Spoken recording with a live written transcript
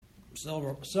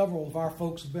Several of our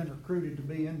folks have been recruited to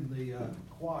be in the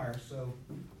choir, so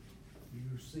you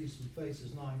see some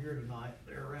faces not here tonight.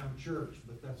 They're around church,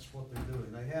 but that's what they're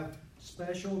doing. They have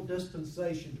special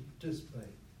dispensation to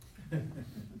participate.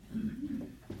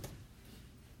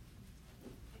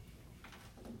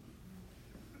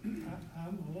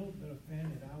 I'm a little bit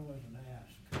offended I wasn't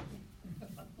asked.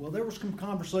 Well, there was some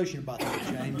conversation about that,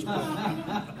 James, but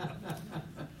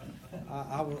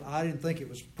I didn't think it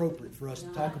was appropriate for us to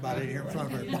talk about it here in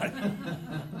front of everybody.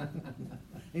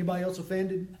 Anybody else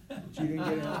offended that you didn't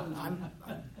get it? I'm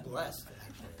blessed,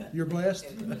 actually. You're blessed?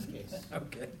 In this case.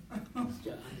 Okay. Just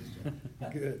joking.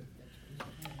 Good.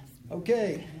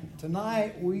 Okay,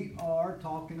 tonight we are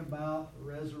talking about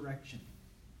resurrection.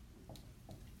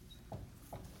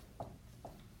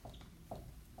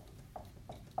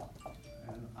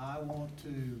 And I want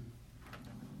to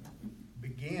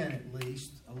begin, at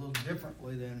least, a little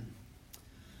differently than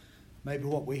maybe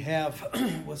what we have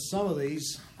with some of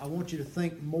these. I want you to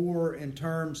think more in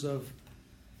terms of,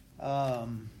 I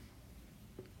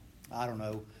don't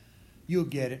know, you'll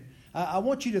get it. I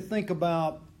want you to think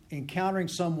about encountering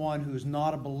someone who is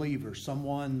not a believer,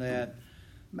 someone that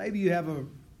maybe you have a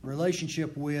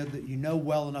relationship with that you know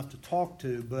well enough to talk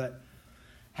to, but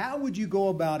how would you go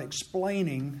about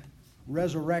explaining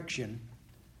resurrection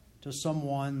to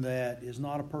someone that is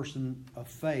not a person of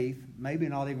faith, maybe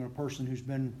not even a person who's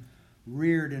been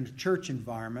reared in a church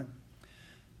environment?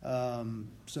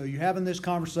 So you're having this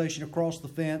conversation across the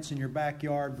fence in your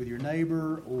backyard with your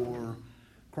neighbor, or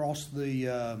across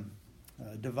the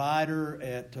divider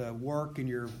at work in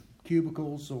your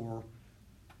cubicles, or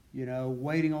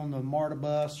waiting on the MARTA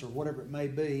bus, or whatever it may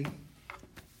be.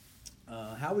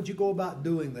 How would you go about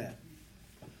doing that?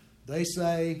 They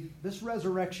say, this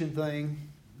resurrection thing,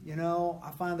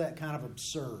 I find that kind of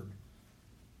absurd.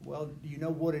 Well, do you know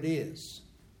what it is?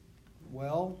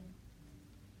 Well,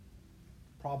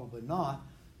 probably not.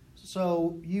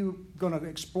 So you're going to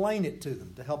explain it to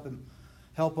them to help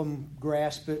them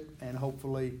grasp it, and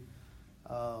hopefully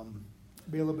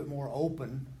be a little bit more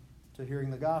open to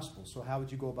hearing the gospel. So how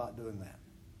would you go about doing that?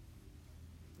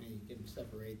 You can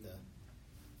separate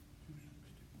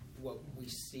what we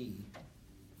see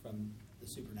from the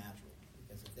supernatural.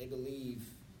 Because if they believe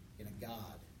in a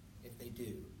God, if they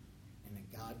do, and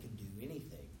that God can do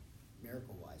anything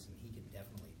miracle-wise, and he can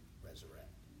definitely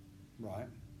resurrect. Right.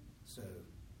 So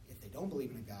if they don't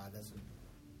believe in a God, that's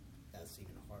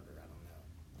even harder. I don't know.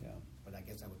 Yeah. But I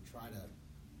guess I would try to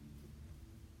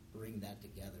bring that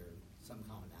together, some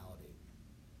commonality.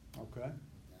 Okay.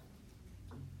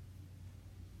 Yeah.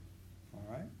 All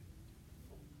right.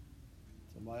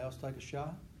 Somebody else take a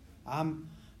shot?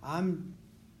 I'm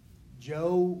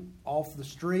Joe off the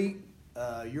street,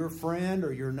 your friend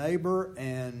or your neighbor,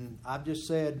 and I've just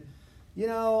said,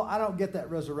 I don't get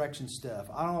that resurrection stuff.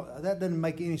 That doesn't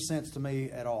make any sense to me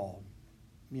at all.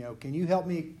 Can you help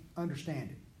me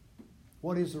understand it?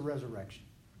 What is the resurrection?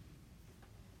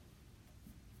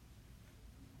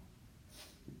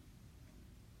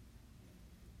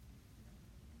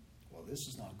 Well, this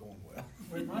is not going well.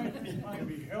 It might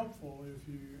be helpful if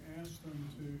you ask them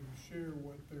to share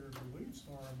what their beliefs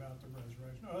are about the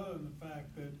resurrection, other than the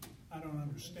fact that I don't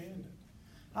understand it.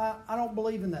 I don't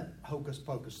believe in that hocus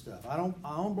pocus stuff. I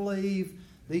don't believe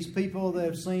these people that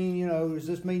have seen, does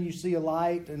this mean you see a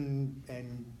light and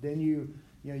then you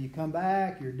come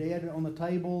back, you're dead on the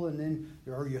table, and then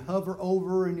or you hover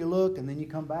over and you look and then you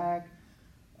come back.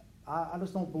 I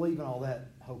just don't believe in all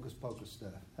that hocus pocus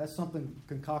stuff. That's something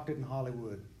concocted in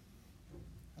Hollywood.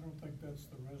 I don't think that's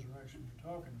the resurrection you're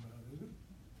talking about, is it?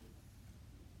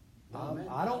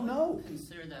 I don't know.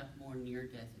 Consider that more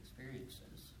near-death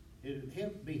experiences.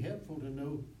 It'd be helpful to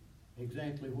know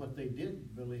exactly what they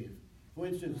did believe. For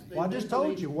instance, I just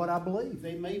told you what I believe.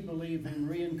 They may believe in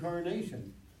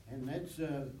reincarnation, and that's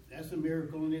a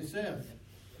miracle in itself.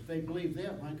 If they believe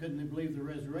that, why couldn't they believe the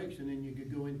resurrection? And you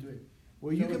could go into it.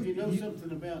 Well, if you know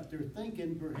something about their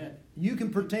thinking, perhaps you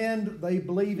can pretend they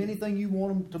believe anything you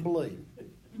want them to believe.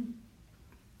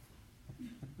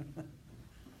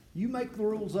 You make the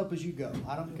rules up as you go.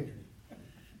 I don't care.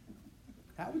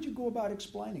 How would you go about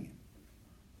explaining it?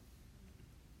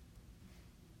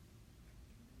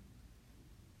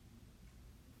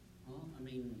 Well,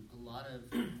 a lot of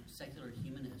secular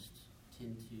humanists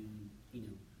tend to,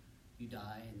 you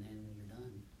die and then you're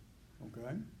done.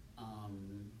 Okay.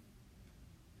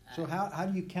 So how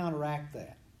do you counteract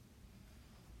that?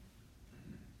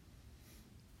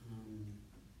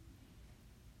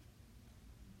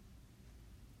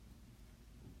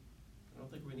 I don't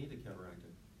think we need to counteract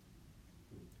it.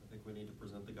 I think we need to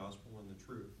present the gospel and the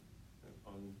truth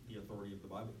on the authority of the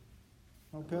Bible.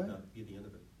 Okay. That would be the end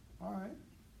of it. All right.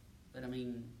 But I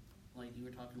mean, like you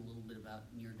were talking a little bit about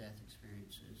near-death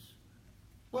experiences.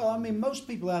 Well, I mean, most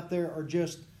people out there are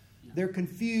just, they're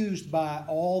confused by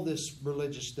all this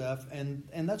religious stuff, and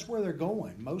that's where they're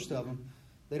going. Most of them,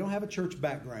 they don't have a church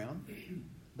background.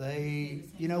 They,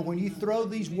 you know, when you throw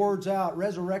these words out,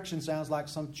 resurrection sounds like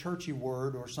some churchy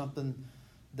word or something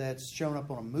that's shown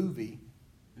up on a movie,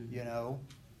 you know,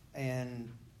 and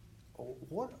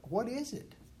what is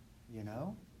it, you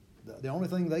know? The only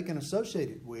thing they can associate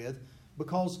it with,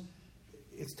 because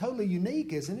it's totally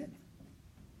unique, isn't it?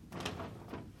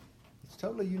 It's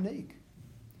totally unique.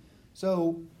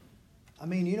 So, I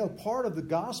mean, you know, part of the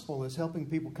gospel is helping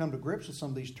people come to grips with some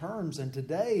of these terms. And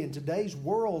today, in today's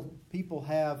world, people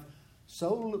have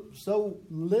so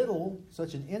little,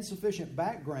 such an insufficient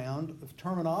background of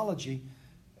terminology.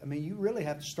 I mean, you really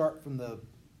have to start from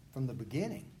the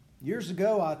beginning. Years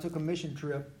ago, I took a mission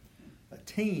trip, a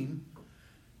team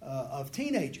of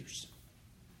teenagers.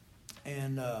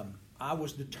 And I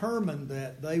was determined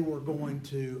that they were going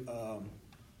to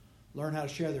learn how to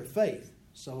share their faith.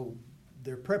 So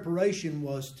their preparation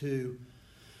was to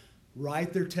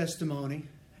write their testimony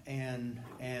and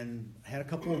had a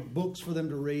couple of books for them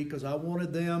to read, because I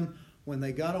wanted them, when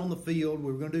they got on the field,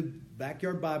 we were going to do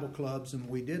backyard Bible clubs, and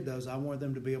we did those. I wanted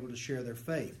them to be able to share their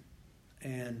faith.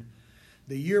 And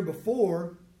the year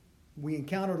before, we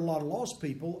encountered a lot of lost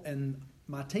people, and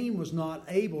my team was not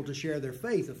able to share their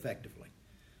faith effectively.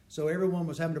 So everyone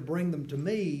was having to bring them to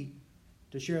me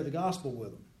to share the gospel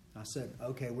with them. I said,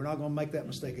 okay, we're not going to make that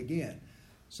mistake again.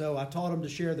 So I taught them to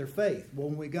share their faith. Well,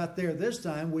 when we got there this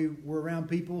time, we were around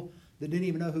people that didn't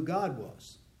even know who God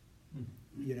was.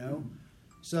 You know?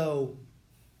 So,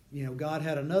 you know, God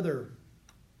had another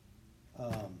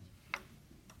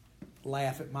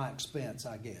laugh at my expense,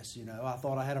 I guess. You know, I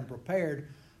thought I had them prepared,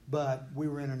 but we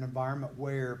were in an environment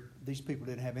where these people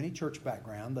didn't have any church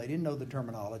background. They didn't know the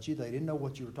terminology. They didn't know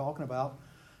what you were talking about.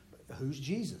 Who's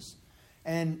Jesus?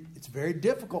 And it's very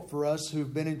difficult for us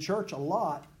who've been in church a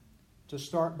lot to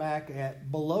start back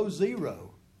at below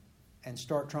zero and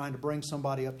start trying to bring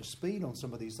somebody up to speed on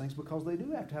some of these things, because they do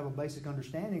have to have a basic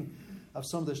understanding of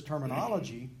some of this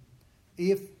terminology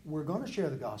if we're going to share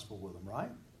the gospel with them, right?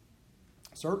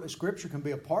 Certainly Scripture can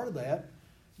be a part of that,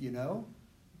 you know.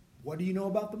 What do you know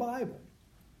about the Bible?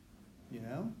 You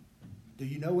know? Do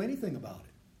you know anything about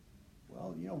it?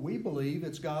 Well, you know, we believe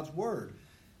it's God's Word.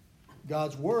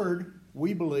 God's Word,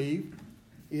 we believe,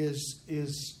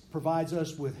 provides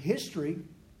us with history,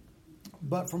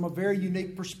 but from a very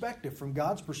unique perspective, from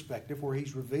God's perspective, where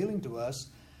He's revealing to us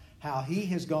how He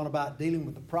has gone about dealing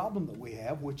with the problem that we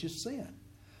have, which is sin.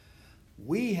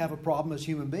 We have a problem as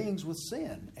human beings with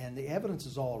sin, and the evidence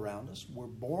is all around us. We're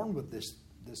born with this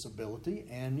ability,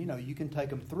 and, you know, you can take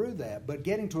them through that. But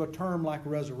getting to a term like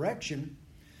resurrection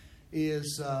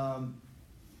is,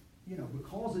 you know,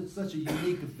 because it's such a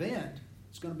unique event,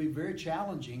 it's going to be very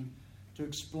challenging to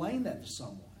explain that to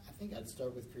someone. I think I'd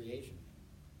start with creation.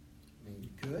 I mean, You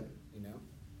could. You know?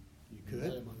 You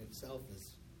could. That among itself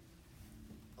is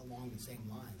along the same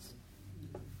lines.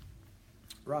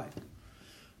 Right.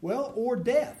 Well, or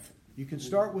death. You can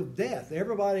start with death.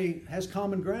 Everybody has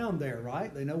common ground there,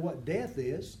 right? They know what death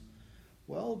is.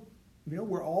 Well, you know,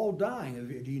 we're all dying.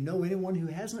 Do you know anyone who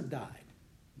hasn't died?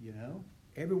 You know,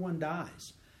 everyone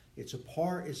dies. It's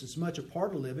as much a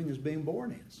part of living as being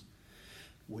born is.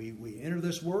 We enter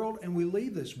this world and we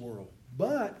leave this world.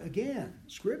 But again,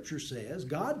 Scripture says,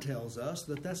 God tells us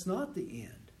that that's not the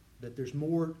end, that there's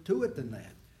more to it than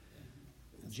that.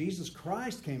 Jesus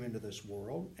Christ came into this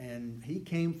world, and He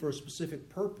came for a specific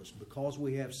purpose. Because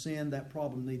we have sin, that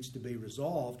problem needs to be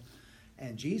resolved.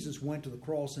 And Jesus went to the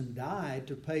cross and died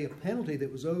to pay a penalty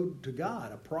that was owed to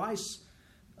God, a price,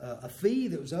 a fee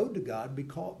that was owed to God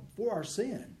for our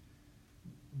sin.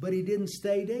 But He didn't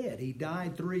stay dead. He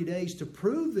died 3 days to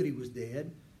prove that He was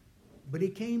dead, but He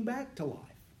came back to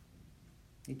life.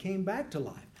 He came back to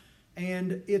life.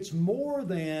 And it's more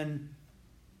than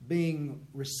being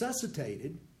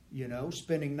resuscitated, you know,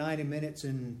 spending 90 minutes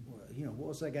in, you know, what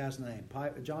was that guy's name?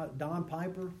 Don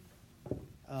Piper?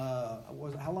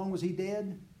 How long was he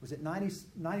dead? Was it 90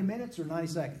 minutes or 90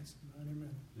 seconds? 90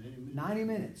 minutes. 90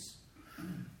 minutes.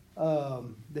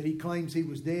 That he claims he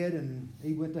was dead and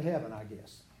he went to heaven, I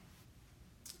guess.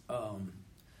 So,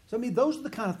 I mean, those are the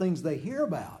kind of things they hear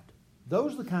about.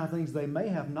 Those are the kind of things they may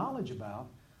have knowledge about.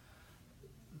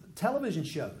 Television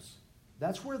shows.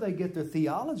 That's where they get their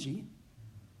theology.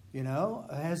 You know,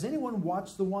 has anyone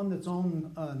watched the one that's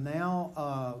on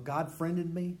now, God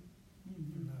Friended Me?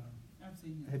 No. I've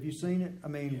seen it. Have you seen it? I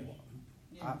mean,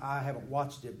 Yeah. I haven't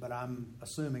watched it, but I'm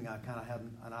assuming I kind of have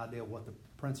an idea of what the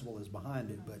principle is behind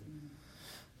it. But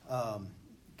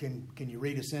Can you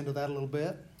read us into that a little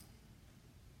bit?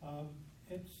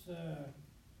 It's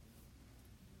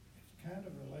kind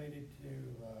of related to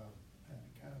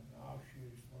kind of an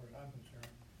offshoot, as far as I'm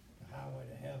concerned, the highway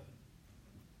to heaven.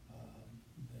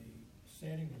 The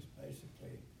setting is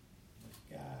basically this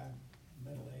guy,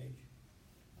 middle age,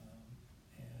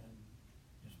 and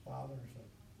his father's a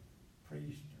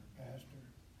priest or pastor,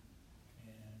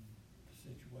 and the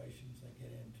situations they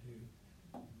get into,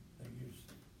 they use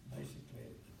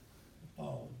basically the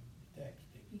phone,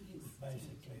 texting,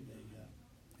 basically the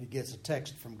He gets a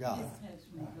text from God. His text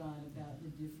from God about the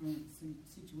different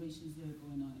situations that are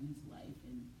going on in his life,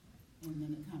 and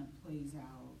then it kind of plays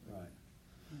out. Right.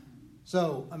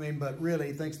 So, but really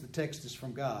he thinks the text is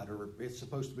from God, or it's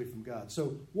supposed to be from God.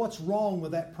 So what's wrong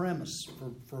with that premise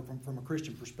from a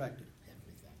Christian perspective?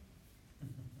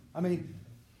 Everything.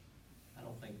 I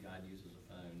don't think God uses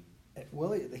a phone.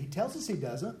 Well, he tells us he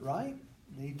doesn't, right?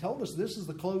 He told us this is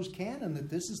the closed canon,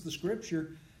 that this is the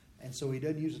Scripture, and so he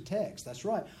doesn't use a text. That's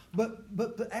right. But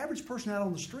the average person out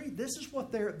on the street, this is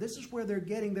where they're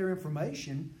getting their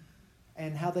information,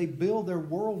 and how they build their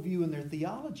worldview and their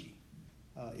theology,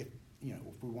 if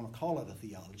we want to call it a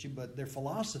theology, but their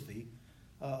philosophy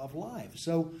of life.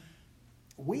 So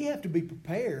we have to be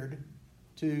prepared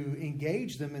to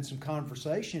engage them in some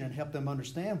conversation and help them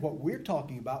understand what we're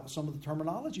talking about with some of the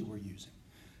terminology we're using.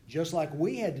 Just like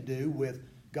we had to do with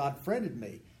God friended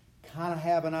me. Kind of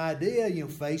have an idea,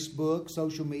 Facebook,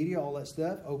 social media, all that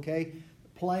stuff. Okay,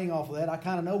 playing off of that, I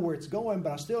kind of know where it's going,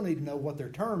 but I still need to know what their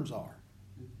terms are.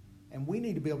 And we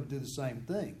need to be able to do the same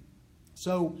thing.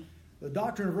 So the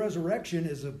doctrine of resurrection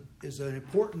is an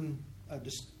important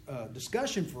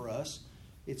discussion for us.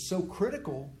 It's so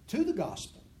critical to the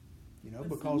gospel,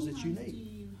 because it's unique. Do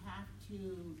you have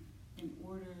to, in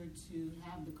order to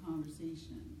have the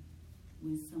conversation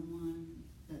with someone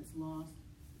that's lost,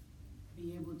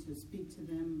 be able to speak to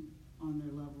them on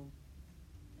their level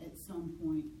at some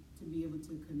point, to be able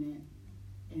to connect,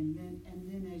 and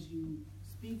then as you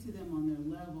speak to them on their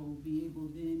level, be able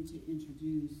then to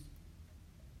introduce,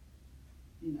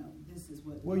 this is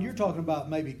what. Well, you're talking about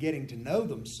maybe getting to know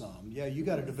them some. Yeah, you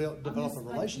got to develop a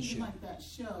relationship. Like that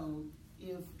show,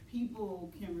 if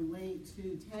people can relate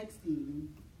to texting,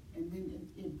 and then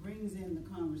it brings in the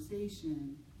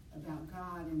conversation about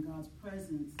God and God's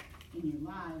presence in your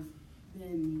lives,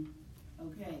 then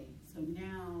okay, so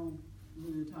now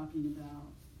we're talking about.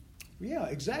 Yeah,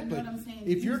 exactly. You know what I'm saying?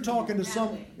 If you're talking to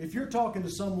way.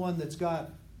 someone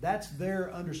that's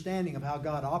their understanding of how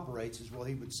God operates, is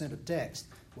he would send a text.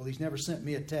 Well, he's never sent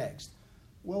me a text.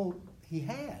 Well, he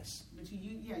has. But you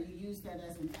use that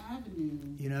as an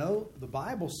avenue. The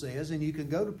Bible says, and you can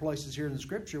go to places here in the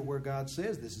Scripture where God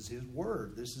says this is His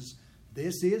Word. This is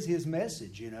His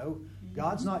message. Mm-hmm.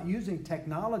 God's not using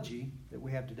technology that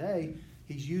we have today.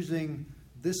 He's using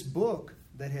this book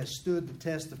that has stood the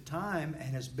test of time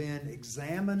and has been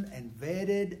examined and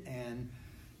vetted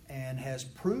and has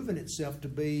proven itself to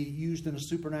be used in a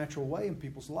supernatural way in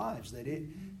people's lives.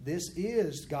 This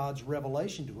is God's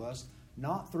revelation to us,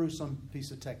 not through some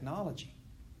piece of technology.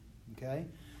 Okay?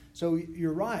 So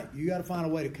you're right. You got to find a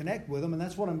way to connect with them, and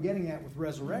that's what I'm getting at with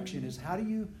resurrection, is how do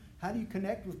you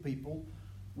connect with people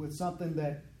with something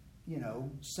that,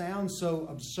 sounds so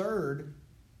absurd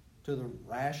to the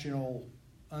rational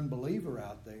unbeliever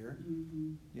out there.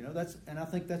 Mm-hmm. And I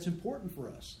think that's important for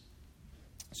us.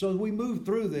 So as we move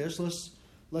through this,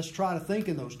 let's try to think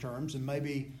in those terms, and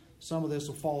maybe some of this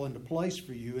will fall into place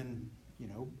for you. And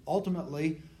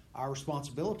ultimately, our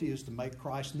responsibility is to make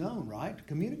Christ known, right? To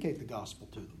communicate the gospel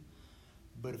to them.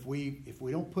 But if we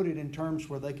don't put it in terms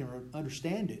where they can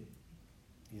understand it,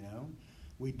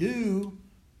 we do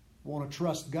want to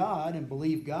trust God and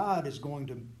believe God is going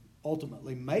to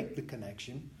ultimately make the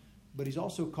connection, but He's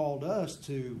also called us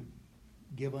to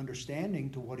give understanding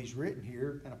to what He's written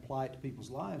here and apply it to people's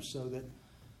lives so that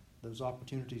those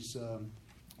opportunities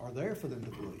are there for them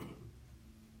to believe.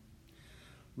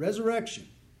 Resurrection.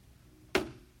 If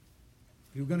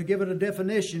you're going to give it a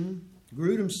definition,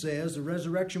 Grudem says the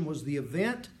resurrection was the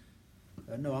event.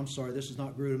 This is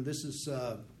not Grudem. This is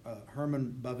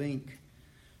Herman Bavinck.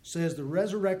 Says the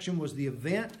resurrection was the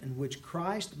event in which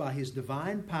Christ, by His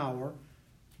divine power,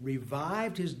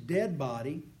 revived His dead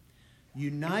body,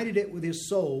 united it with His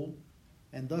soul,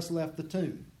 and thus left the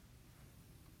tomb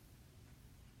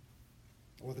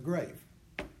or the grave.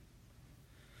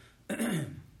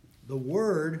 The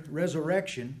word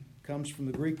resurrection comes from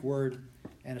the Greek word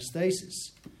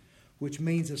anastasis, which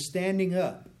means a standing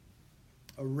up,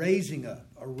 a raising up,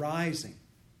 a rising.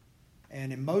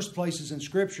 And in most places in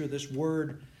Scripture, this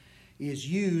word is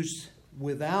used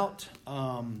without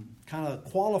kind of a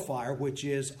qualifier, which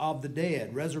is of the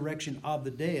dead, resurrection of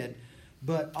the dead.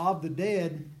 But of the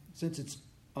dead, since it's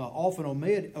often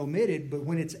omitted, but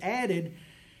when it's added,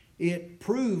 it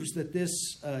proves that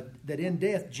that in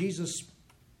death Jesus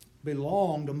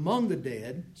belonged among the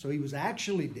dead, so he was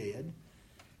actually dead,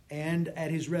 and at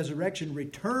his resurrection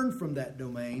returned from that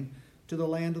domain to the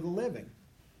land of the living.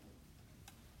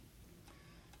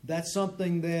 That's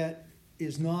something that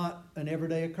is not an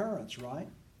everyday occurrence, right?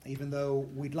 Even though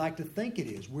we'd like to think it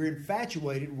is. We're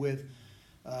infatuated with,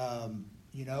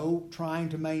 trying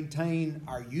to maintain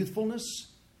our youthfulness,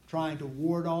 trying to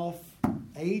ward off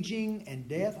aging and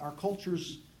death. Our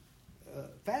culture's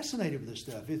fascinated with this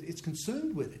stuff. It's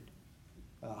consumed with it.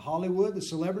 Hollywood, the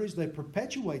celebrities, they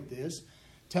perpetuate this.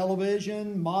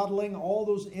 Television, modeling, all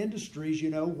those industries,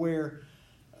 where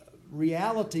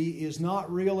reality is not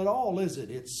real at all, is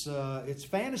it? It's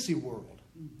fantasy world.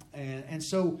 And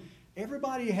so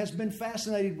everybody has been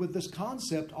fascinated with this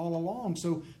concept all along.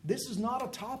 So this is not a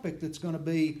topic that's going to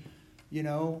be,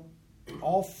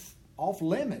 off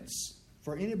limits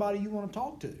for anybody you want to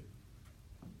talk to.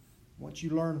 Once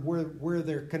you learn where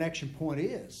their connection point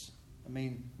is. I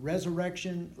mean,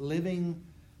 resurrection, living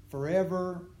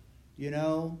forever,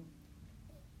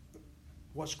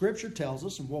 what Scripture tells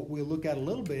us and what we'll look at a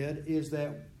little bit is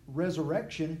that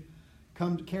resurrection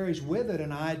carries with it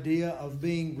an idea of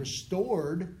being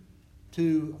restored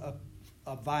to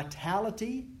a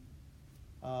vitality,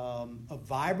 a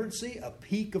vibrancy, a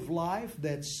peak of life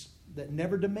that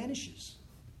never diminishes.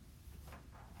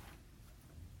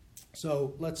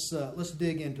 So let's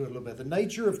dig into it a little bit. The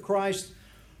nature of Christ's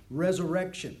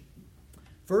resurrection.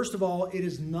 First of all, it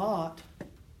is not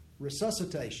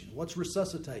resuscitation. What's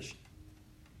resuscitation?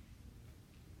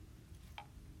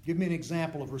 Give me an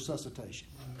example of resuscitation.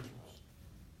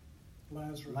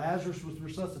 Lazarus was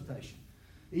resuscitation.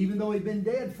 Even though he'd been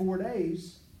dead 4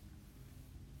 days,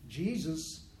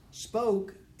 Jesus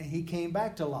spoke and he came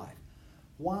back to life.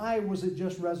 Why was it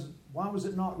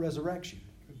not resurrection?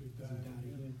 Because he died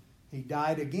again. He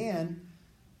died again.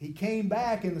 He came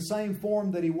back in the same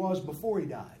form that he was before he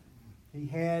died. He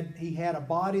had a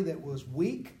body that was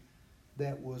weak,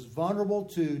 that was vulnerable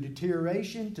to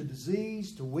deterioration, to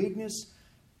disease, to weakness,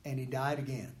 and he died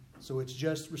again. So it's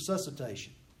just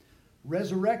resuscitation.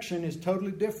 Resurrection is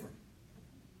totally different.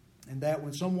 And that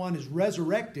when someone is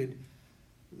resurrected,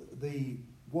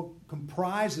 what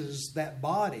comprises that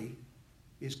body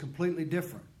is completely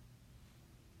different.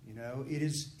 It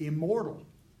is immortal,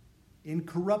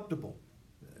 incorruptible,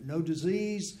 no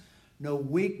disease, no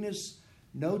weakness,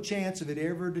 no chance of it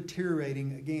ever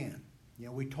deteriorating again.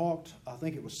 We talked, I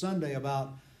think it was Sunday,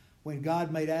 about when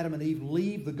God made Adam and Eve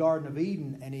leave the Garden of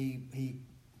Eden and he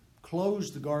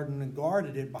closed the garden and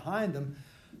guarded it behind them,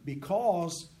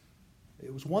 because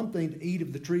it was one thing to eat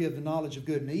of the tree of the knowledge of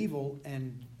good and evil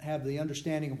and have the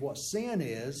understanding of what sin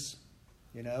is,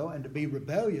 and to be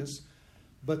rebellious.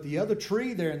 But the other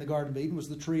tree there in the Garden of Eden was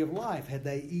the tree of life. Had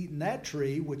they eaten that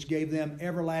tree, which gave them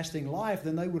everlasting life,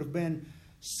 then they would have been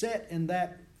set in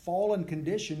that fallen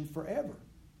condition forever.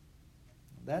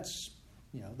 That's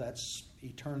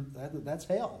eternal. That's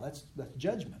hell. That's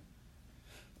judgment.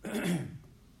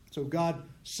 So God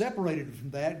separated them from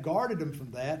that, guarded them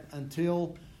from that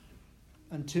until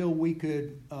we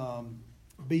could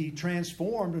be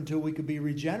transformed, until we could be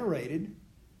regenerated,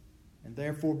 and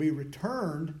therefore be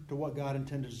returned to what God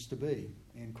intended us to be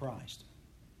in Christ.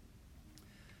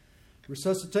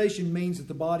 Resuscitation means that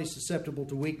the body is susceptible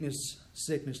to weakness,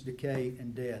 sickness, decay,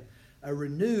 and death. A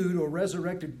renewed or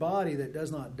resurrected body that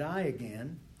does not die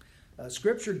again.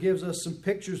 Scripture gives us some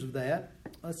pictures of that.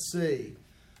 Let's see.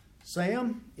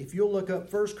 Sam, if you'll look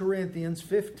up 1 Corinthians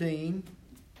 15,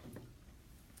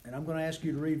 and I'm going to ask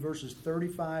you to read verses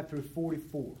 35 through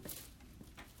 44.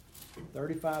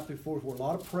 35 through 44. A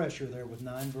lot of pressure there with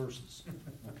 9 verses.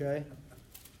 Okay?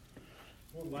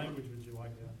 What language would you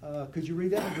like that? Could you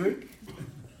read that in Greek?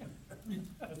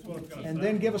 That's what I've got. And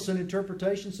then give us an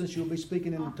interpretation, since you'll be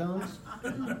speaking in tongues.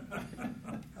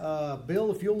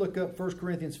 Bill, if you'll look up 1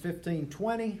 Corinthians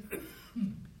 15:20.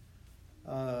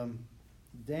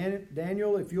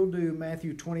 Daniel, if you'll do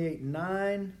Matthew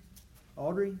 28:9.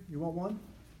 Audrey, you want one?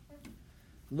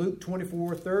 Luke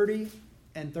 24:30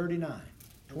 and 39.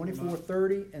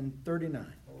 24:30 and 39.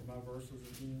 What were my verses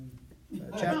again?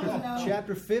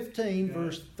 Chapter 15,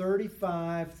 verse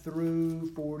 35 through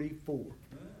 44.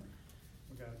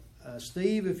 Okay.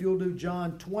 Steve, if you'll do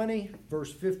John 20,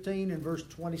 verse 15 and verse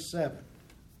 27.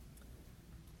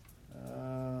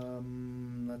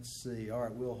 Let's see. All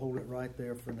right, we'll hold it right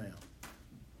there for now.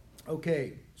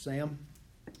 Okay, Sam.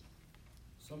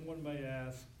 Someone may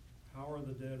ask, how are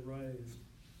the dead raised?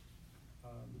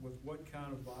 with what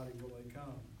kind of body will they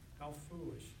come? How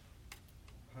foolish.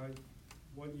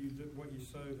 What you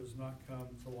sow does not come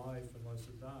to life unless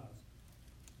it dies.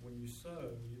 When you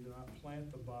sow, you do not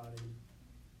plant the body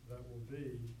that will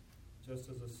be, just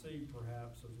as a seed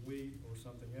perhaps of wheat or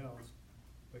something else,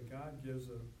 but God gives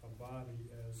a body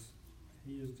as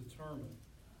He is determined.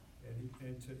 And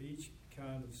to each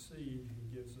kind of seed,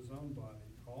 He gives His own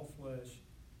body. All flesh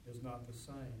is not the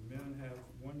same. Men have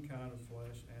one kind of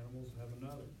flesh, animals have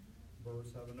another,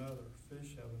 birds have another,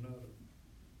 fish have another.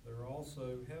 There are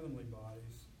also heavenly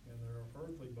bodies, and there are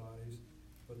earthly bodies,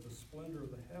 but the splendor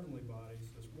of the heavenly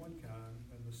bodies is one kind,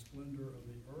 and the splendor of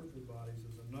the earthly bodies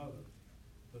is another.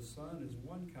 The sun is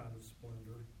one kind of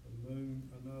splendor, the moon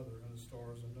another, and the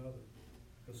stars another.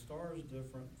 The stars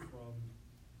differs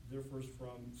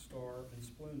from star in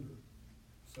splendor.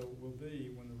 So it will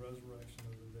be when the resurrection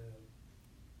of the dead.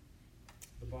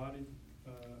 The body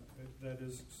that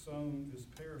is sown is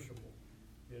perishable.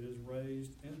 It is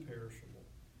raised imperishable.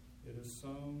 It is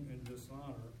sown in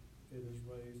dishonor. It is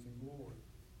raised in glory.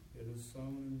 It is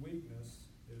sown in weakness.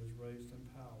 It is raised in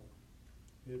power.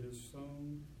 It is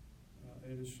shown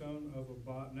of a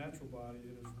natural body.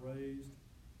 It is raised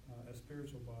a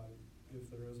spiritual body. If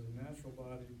there is a natural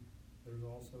body, there's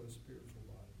also a spiritual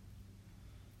body.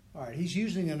 All right, he's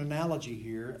using an analogy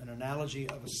here, an analogy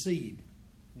of a seed.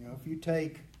 You know, if you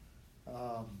take,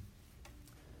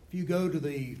 if you go to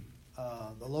the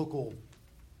local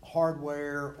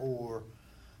hardware or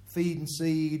feed and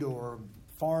seed or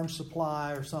farm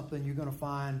supply or something, you're going to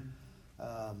find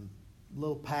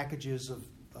little packages of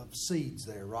seeds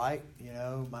there, right? You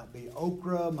know, might be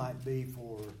okra, might be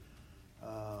for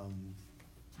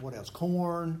what else?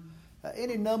 Corn,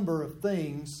 any number of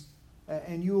things,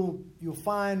 and you'll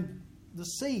find the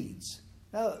seeds.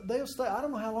 Now they'll stay. I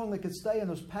don't know how long they could stay in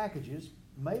those packages.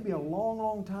 Maybe a long,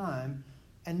 long time,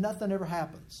 and nothing ever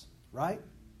happens, right?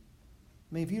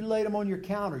 I mean, if you laid them on your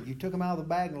counter, you took them out of the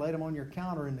bag and laid them on your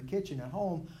counter in the kitchen at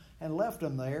home and left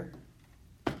them there,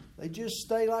 they just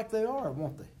stay like they are,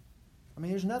 won't they? I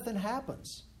mean, there's nothing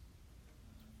happens.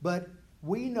 But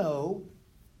we know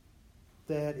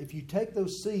that if you take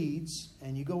those seeds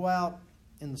and you go out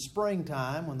in the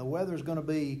springtime when the weather's going to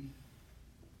be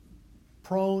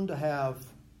prone to have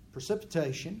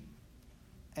precipitation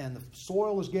and the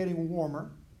soil is getting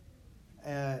warmer,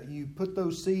 you put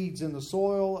those seeds in the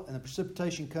soil and the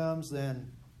precipitation comes,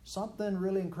 then something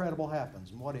really incredible happens.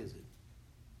 And what is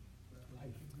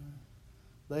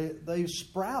it? They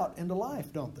sprout into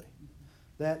life, don't they?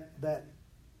 That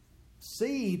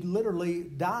seed literally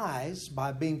dies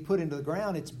by being put into the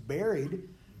ground. It's buried,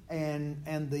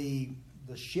 and the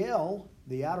shell,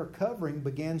 the outer covering,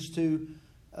 begins to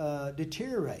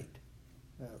deteriorate,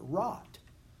 rot.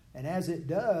 And as it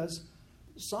does,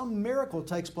 some miracle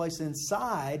takes place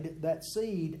inside that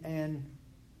seed and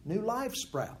new life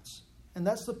sprouts. And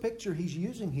that's the picture he's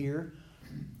using here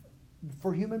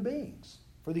for human beings,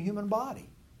 for the human body.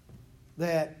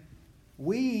 That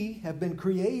we have been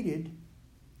created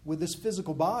with this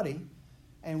physical body,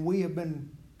 and we have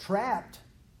been trapped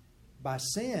by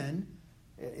sin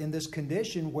in this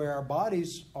condition where our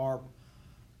bodies are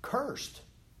cursed.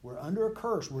 We're under a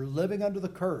curse. We're living under the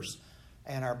curse.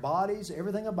 And our bodies,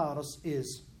 everything about us,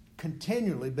 is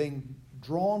continually being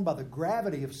drawn by the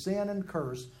gravity of sin and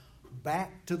curse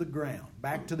back to the ground,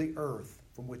 back to the earth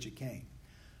from which it came.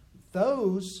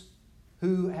 Those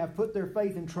who have put their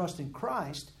faith and trust in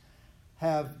Christ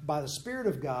have, by the Spirit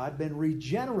of God, been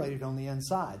regenerated on the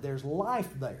inside. There's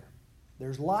life there.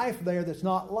 There's life there that's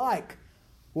not like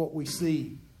what we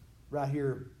see right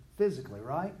here physically,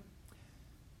 right?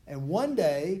 And one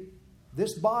day,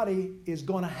 this body is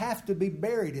going to have to be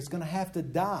buried. It's going to have to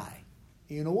die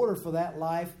in order for that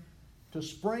life to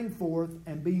spring forth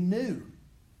and be new.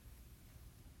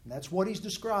 And that's what he's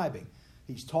describing.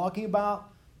 He's talking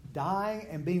about dying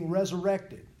and being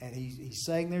resurrected. And he's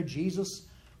saying there Jesus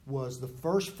was the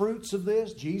first fruits of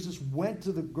this. Jesus went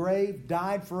to the grave,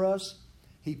 died for us.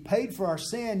 He paid for our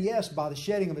sin, yes, by the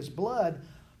shedding of his blood,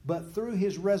 but through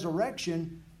his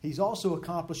resurrection, he's also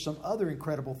accomplished some other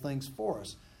incredible things for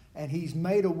us. And he's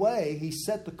made a way, he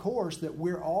set the course that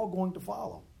we're all going to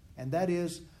follow. And that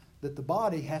is that the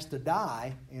body has to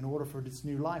die in order for this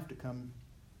new life to come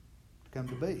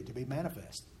to be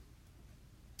manifest.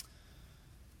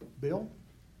 Bill?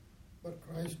 But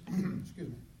Christ,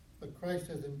 but Christ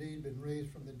has indeed been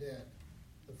raised from the dead,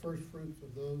 the first fruits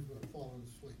of those who have fallen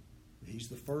asleep. He's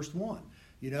the first one.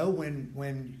 You know,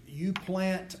 when you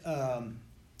plant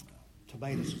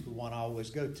tomatoes is the one I always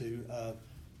go to.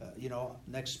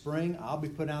 Next spring I'll be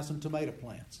putting out some tomato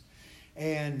plants,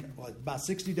 and about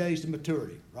 60 days to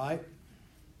maturity, right?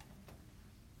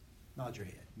 Nod your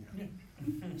head. You know.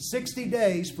 60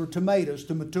 days for tomatoes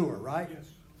to mature, right? Yes.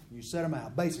 You set them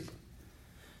out, basically,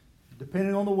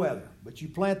 depending on the weather. But you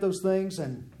plant those things,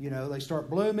 and they start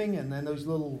blooming, and then those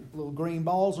little green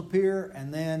balls appear,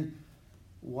 and then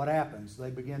what happens? They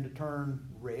begin to turn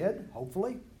red,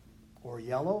 hopefully, or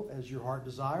yellow, as your heart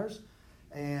desires,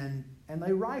 and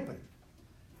they ripen.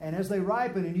 And as they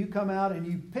ripen, and you come out and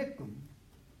you pick them,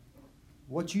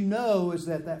 what you know is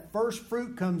that first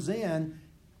fruit comes in.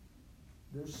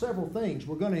 There's several things.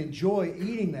 We're going to enjoy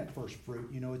eating that first fruit.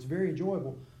 It's very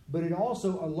enjoyable. But it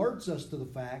also alerts us to the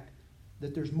fact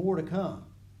that there's more to come.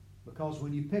 Because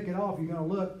when you pick it off, you're going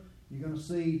to look, you're going to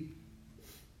see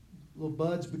little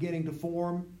buds beginning to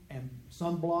form, and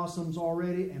some blossoms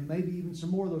already, and maybe even some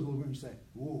more of those little green. You say,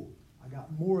 whoa, I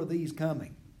got more of these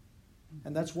coming.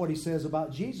 And that's what he says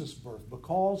about Jesus' birth.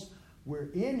 Because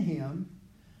we're in him,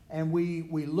 and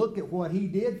we look at what he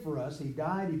did for us. He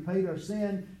died, he paid our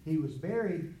sin, he was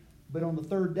buried, but on the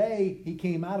third day, he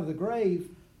came out of the grave.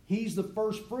 He's the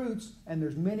first fruits, and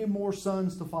there's many more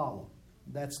sons to follow.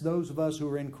 That's those of us who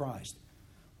are in Christ.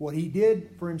 What he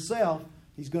did for himself,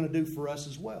 he's going to do for us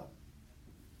as well.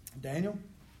 Daniel?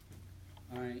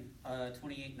 All right,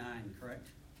 28:9, correct?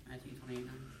 Matthew 28:9?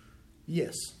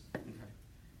 Yes. Okay.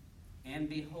 And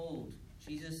behold,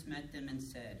 Jesus met them and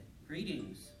said,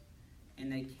 Greetings.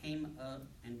 And they came up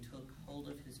and took hold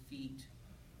of his feet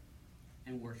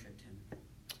and worshipped him.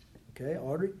 Okay,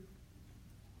 Audrey?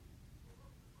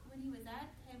 When he was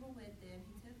at table with them,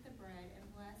 he took the bread and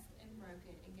blessed and broke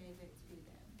it and gave it to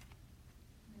them.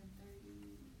 And then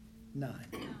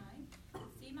 39.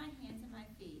 See my hands and my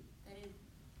feet,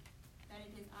 that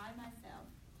it is I myself.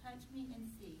 Touch me and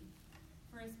see.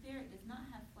 For a spirit does not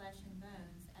have flesh and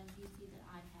bones, as you see that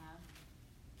I have.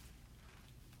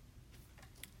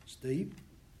 Steve?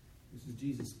 This is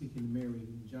Jesus speaking to Mary.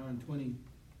 In John 20,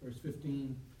 verse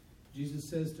 15, Jesus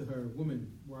says to her,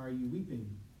 Woman, why are you weeping?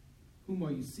 Whom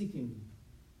are you seeking?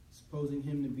 Supposing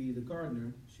him to be the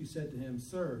gardener, she said to him,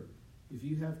 Sir, if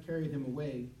you have carried him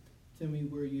away, tell me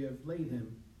where you have laid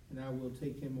him, and I will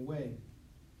take him away.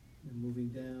 And moving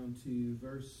down to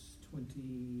verse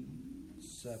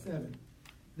 27.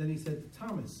 Then he said to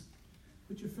Thomas,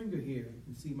 Put your finger here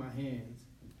and see my hands,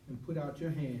 and put out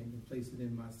your hand and place it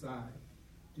in my side.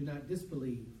 Do not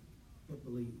disbelieve, but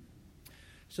believe.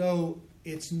 So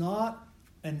it's not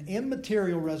an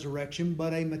immaterial resurrection,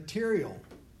 but a material,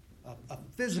 a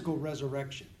physical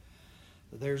resurrection.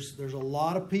 There's a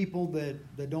lot of people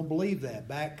that don't believe that.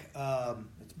 Back,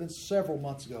 it's been several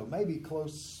months ago, maybe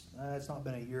close. It's not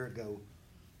been a year ago.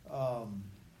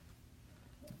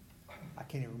 I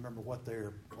can't even remember what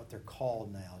they're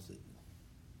called now.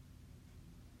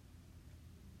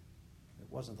 It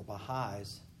wasn't the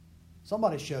Baha'is.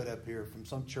 Somebody showed up here from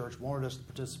some church, wanted us to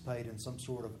participate in some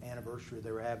sort of anniversary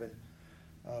they were having.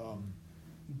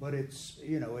 But it's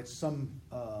some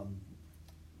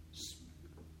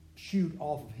shoot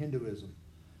off of Hinduism.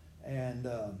 And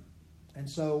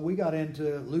so we got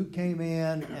into, Luke came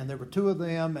in, and there were two of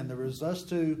them, and there was us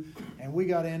two, and we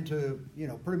got into,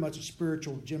 pretty much a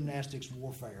spiritual gymnastics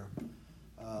warfare.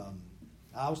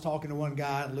 I was talking to one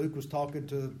guy, and Luke was talking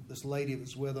to this lady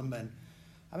that's with him, and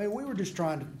we were just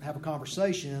trying to have a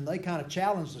conversation, and they kind of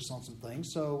challenged us on some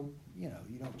things. So, you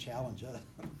don't challenge us.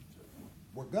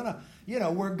 We're gonna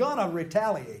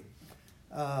retaliate.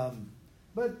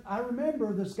 But I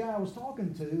remember this guy I was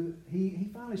talking to, he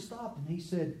finally stopped and he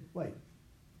said, wait,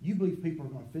 you believe people are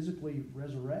going to physically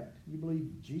resurrect? You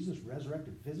believe Jesus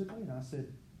resurrected physically? And I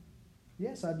said,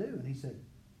 yes, I do. And he said,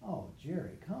 oh,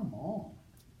 Jerry, come on.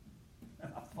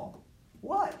 And I thought,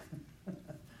 what?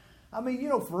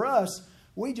 For us,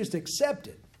 we just accept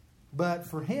it. But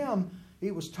for him,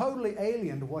 it was totally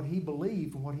alien to what he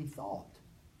believed and what he thought.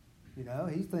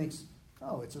 He thinks,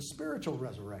 oh, it's a spiritual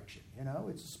resurrection.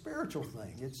 It's a spiritual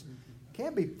thing. It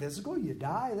can't be physical. You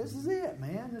die. This is it,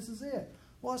 man. This is it.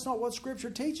 Well, that's not what Scripture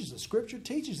teaches us. Scripture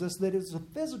teaches us that it's a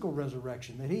physical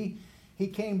resurrection, that he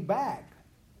came back.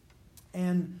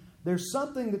 And there's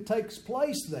something that takes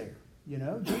place there.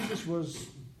 Jesus was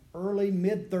early,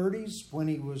 mid-30s when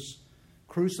he was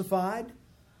crucified.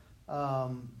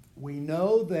 We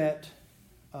know that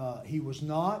he was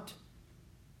not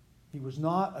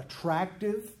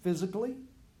attractive physically.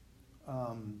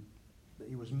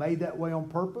 He was made that way on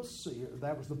purpose.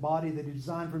 That was the body that he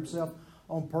designed for himself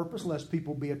on purpose, lest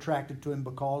people be attracted to him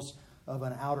because of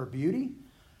an outer beauty.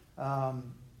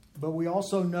 But we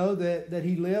also know that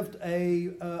he lived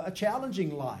a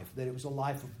challenging life, that it was a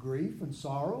life of grief and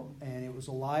sorrow, and it was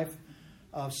a life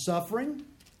of suffering.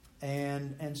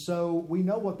 And so we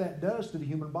know what that does to the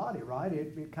human body, right?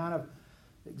 It kind of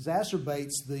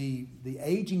exacerbates the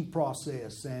aging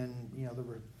process and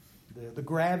the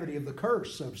gravity of the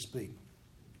curse, so to speak.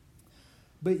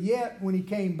 But yet, when he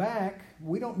came back,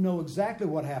 we don't know exactly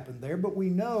what happened there, but we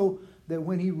know that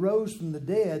when he rose from the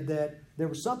dead, that there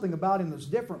was something about him that's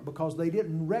different because they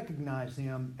didn't recognize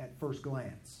him at first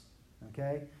glance.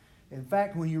 Okay? In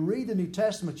fact, when you read the New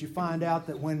Testament, you find out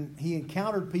that when he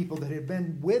encountered people that had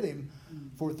been with him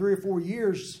for 3 or 4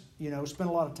 years, spent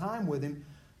a lot of time with him,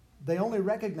 they only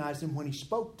recognized him when he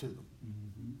spoke to them.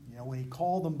 Mm-hmm. When he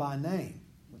called them by name,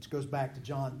 which goes back to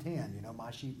John 10.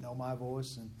 My sheep know my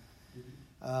voice,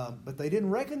 but they didn't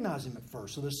recognize him at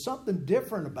first. So there's something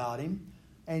different about him,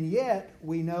 and yet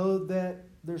we know that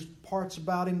there's parts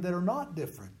about him that are not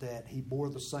different, that he bore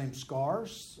the same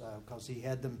scars because he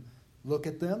had them look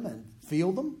at them and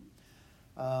feel them.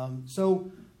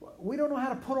 So we don't know how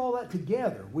to put all that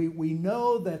together. We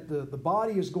know that the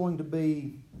body is going to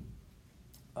be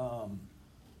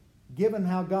given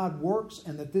how God works,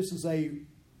 and that this is a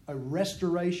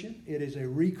restoration, it is a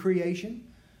recreation.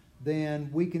 Then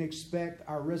we can expect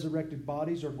our resurrected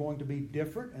bodies are going to be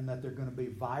different, and that they're going to be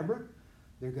vibrant.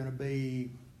 They're going to be,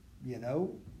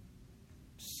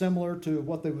 similar to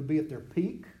what they would be at their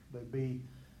peak. They'd be,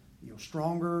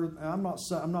 stronger. I'm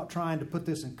not trying to put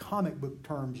this in comic book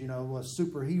terms, as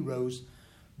superheroes,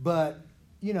 but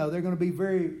they're going to be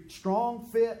very strong,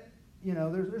 fit.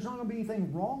 There's not going to be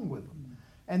anything wrong with them,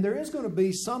 and there is going to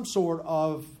be some sort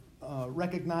of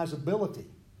recognizability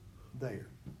there.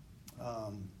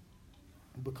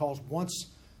 Because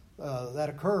once that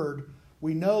occurred,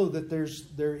 we know that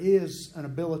there is an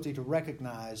ability to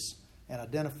recognize and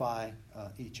identify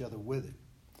each other with it.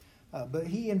 But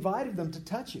he invited them to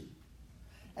touch him.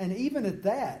 And even at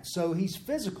that, so he's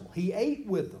physical. He ate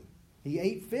with them. He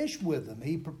ate fish with them.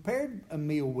 He prepared a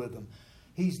meal with them.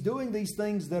 He's doing these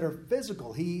things that are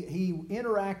physical. He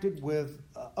interacted with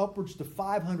upwards to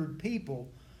 500 people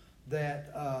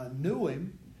that knew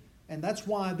him. And that's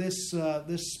why this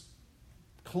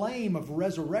claim of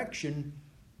resurrection,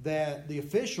 that the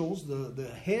officials,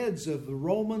 the heads of the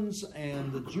Romans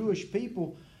and the Jewish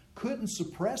people couldn't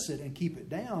suppress it and keep it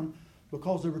down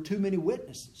because there were too many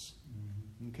witnesses.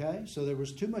 Okay? So there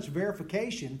was too much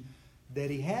verification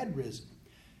that he had risen.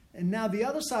 And now the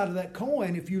other side of that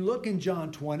coin, if you look in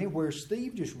John 20, where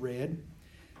Steve just read,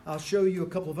 I'll show you a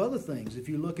couple of other things. If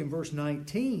you look in verse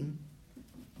 19,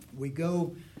 we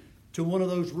go to one of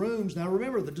those rooms. Now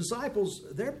remember, the disciples,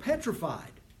 they're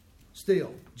petrified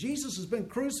still. Jesus has been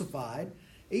crucified.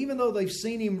 Even though they've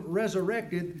seen him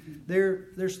resurrected, they're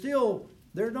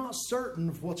not certain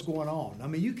of what's going on. I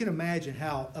mean, you can imagine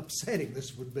how upsetting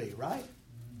this would be, right?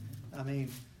 I mean,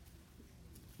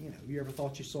 you ever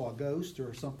thought you saw a ghost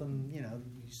or something, you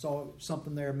saw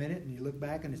something there a minute and you look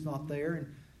back and it's not there, and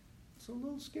it's a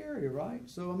little scary, right?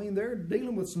 So, I mean, they're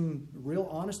dealing with some real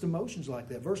honest emotions like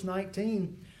that. Verse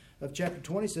 19 of chapter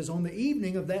 20 says, on the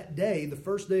evening of that day, the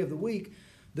first day of the week,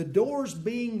 the doors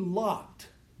being locked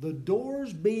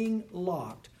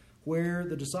where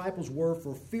the disciples were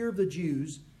for fear of the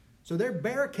Jews. So they're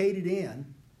barricaded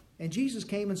in, and Jesus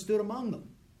came and stood among them.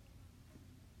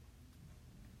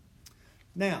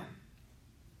 Now,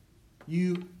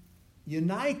 you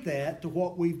unite that to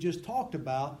what we've just talked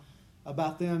about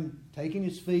them taking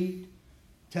his feet,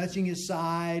 touching his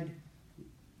side,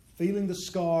 feeling the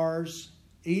scars,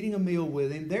 eating a meal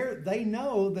with him. They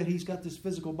know that he's got this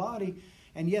physical body,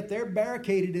 and yet they're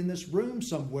barricaded in this room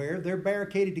somewhere. They're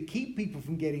barricaded to keep people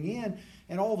from getting in,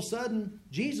 and all of a sudden,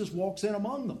 Jesus walks in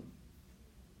among them.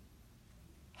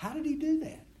 How did he do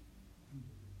that?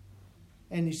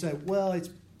 And you say, well,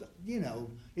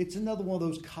 it's another one of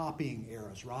those copying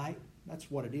errors, right? That's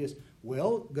what it is.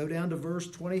 Well, go down to verse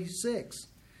 26.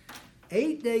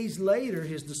 8 days later,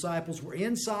 his disciples were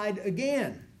inside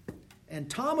again, and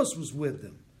Thomas was with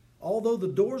them, although the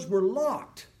doors were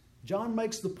locked. John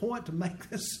makes the point to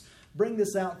bring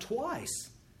this out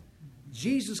twice.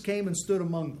 Jesus came and stood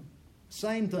among them.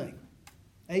 Same thing.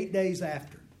 8 days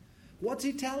after. What's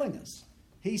he telling us?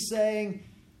 He's saying,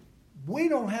 we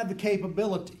don't have the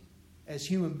capability as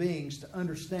human beings to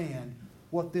understand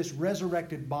what this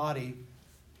resurrected body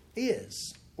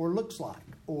is or looks like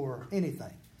or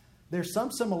anything. There's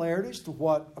some similarities to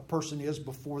what a person is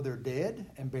before they're dead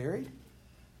and buried,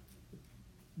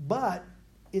 but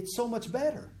it's so much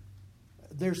better.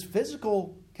 There's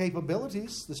physical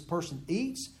capabilities. This person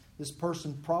eats. This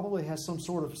person probably has some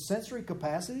sort of sensory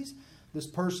capacities. This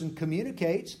person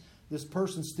communicates. This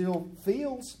person still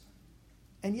feels.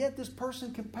 And yet this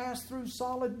person can pass through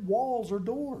solid walls or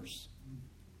doors.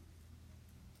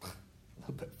 A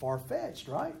little bit far-fetched,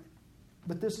 right?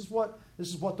 But this is what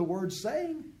the word's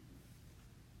saying.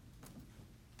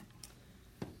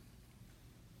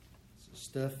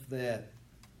 stuff that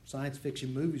science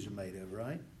fiction movies are made of,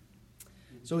 right?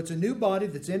 So it's a new body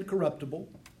that's incorruptible.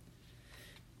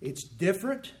 It's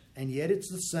different, and yet it's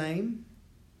the same.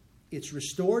 It's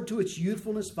restored to its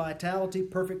youthfulness, vitality,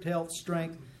 perfect health,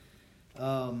 strength.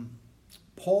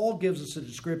 Paul gives us a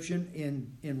description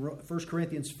in 1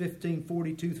 Corinthians 15,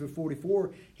 42 through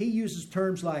 44. He uses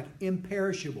terms like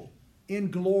imperishable,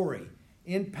 in glory,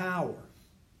 in power.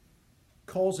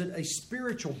 Calls it a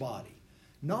spiritual body.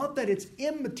 Not that it's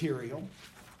immaterial,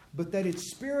 but that it's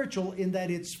spiritual in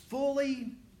that it's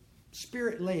fully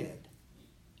Spirit-led.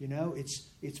 You know,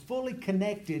 it's fully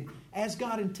connected as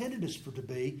God intended us for it to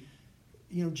be.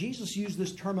 You know, Jesus used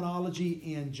this terminology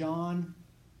in John's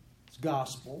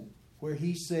Gospel, where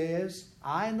he says,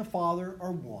 I and the Father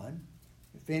are one.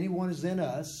 If anyone is in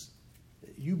us,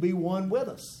 you be one with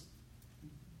us.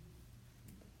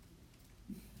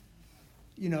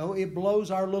 You know, it blows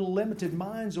our little limited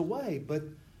minds away. But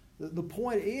the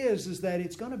point is that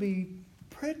it's going to be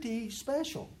pretty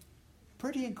special,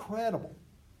 pretty incredible,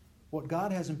 what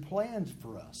God has in plans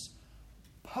for us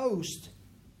post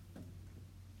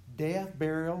death,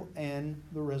 burial, and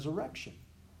the resurrection.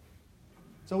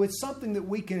 So it's something that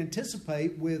we can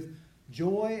anticipate with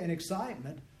joy and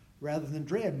excitement rather than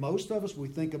dread. Most of us, we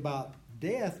think about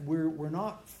death. We're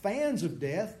not fans of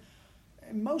death.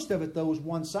 And most of it, though, is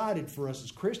one-sided for us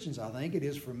as Christians, I think. It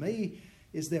is for me,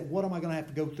 is that what am I going to have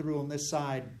to go through on this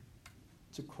side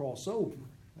to cross over?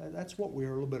 That's what we're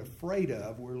a little bit afraid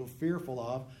of. We're a little fearful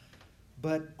of.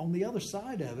 But on the other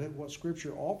side of it, what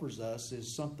Scripture offers us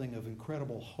is something of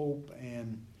incredible hope,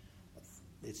 and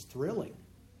it's thrilling,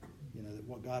 you know, that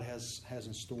what God has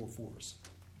in store for us.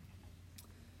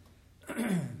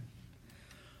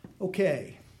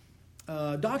 Okay.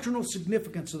 Doctrinal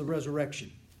significance of the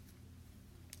resurrection.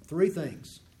 3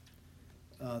 things.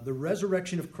 The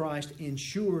resurrection of Christ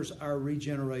ensures our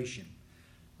regeneration.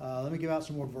 Let me give out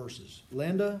some more verses.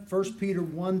 Linda, 1 Peter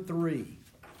 1:3.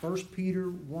 1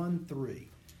 Peter 1:3.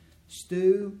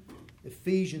 Stu,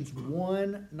 Ephesians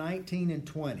 1:19 and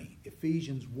 20.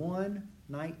 Ephesians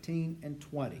 1:19 and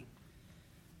 20.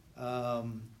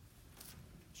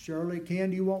 Shirley,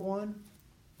 Ken, do you want one?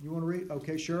 You want to read?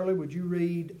 Okay, Shirley, would you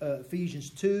read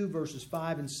Ephesians 2, verses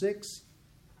 5 and 6?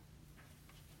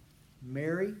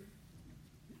 Mary?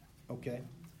 Okay.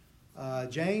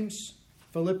 James,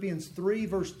 Philippians 3,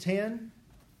 verse 10.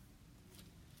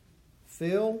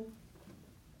 Phil,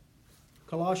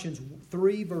 Colossians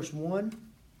 3, verse 1.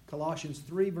 Colossians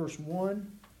 3, verse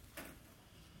 1.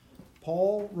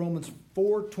 Paul, Romans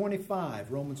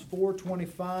 4:25. Romans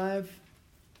 4:25.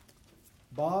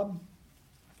 Bob,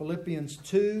 Philippians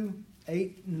 2,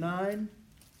 8 and 9.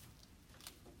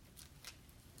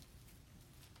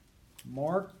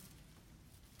 Mark,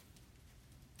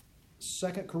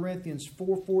 2 Corinthians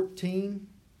 4:14.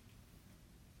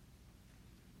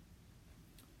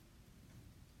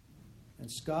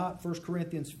 And Scott, 1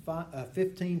 Corinthians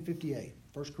 15:58.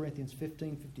 1 Corinthians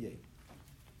 15:58.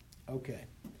 Okay.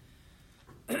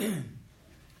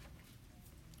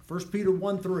 1 Peter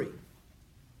 1:3.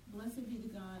 Blessed be the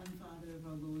God and Father of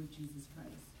our Lord Jesus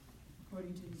Christ.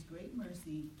 According to his great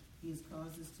mercy, he has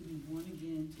caused us to be born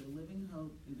again to a living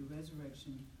hope through the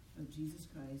resurrection of Jesus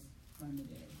Christ from the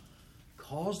dead.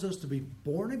 Caused us to be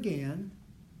born again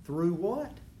through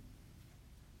what?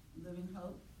 Living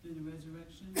hope through the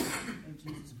resurrection of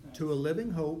Jesus Christ. To a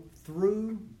living hope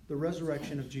through the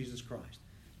resurrection of Jesus Christ.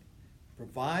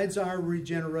 Provides our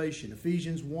regeneration.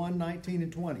 Ephesians 1:19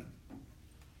 and 20.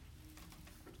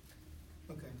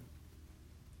 Okay.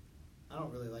 I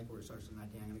don't really like where it starts at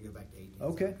 19. I'm going to go back to 18.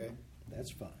 Okay.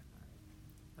 That's fine.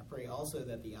 I pray also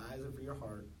that the eyes of your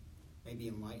heart may be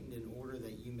enlightened in order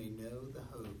that you may know the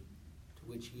hope to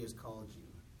which he has called you,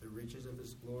 the riches of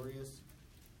his glorious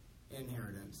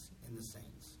inheritance in the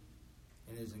saints,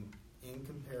 and his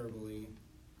incomparably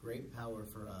great power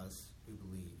for us who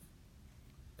believe.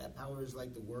 That power is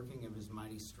like the working of his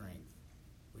mighty strength,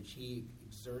 which he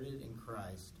exerted in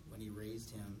Christ when he raised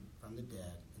him from the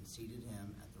dead and seated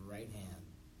him at the right hand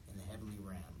in the heavenly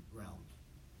realms.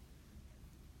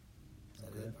 Is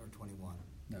that it, or 21?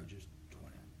 No, just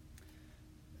 20.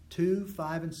 2,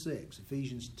 5, and 6.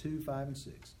 Ephesians 2, 5, and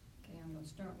 6. Okay, I'm going to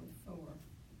start with 4.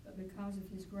 But because of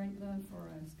his great love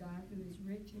for us, God, who is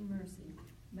rich in mercy,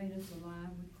 made us alive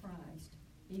with Christ,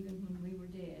 even when we were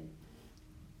dead.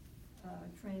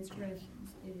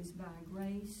 Transgressions. It is by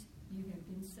grace you have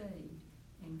been saved,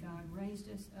 and God raised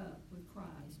us up with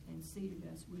Christ and seated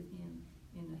us with him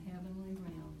in the heavenly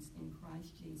realms in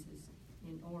Christ Jesus,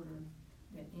 in order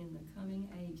that in the coming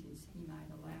ages he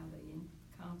might allow the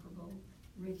incomparable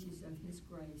riches of his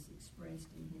grace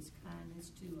expressed in his kindness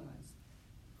to us,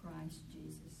 Christ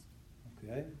Jesus.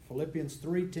 Okay, Philippians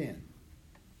 3:10.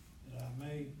 That I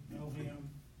may know him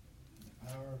and the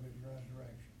power of his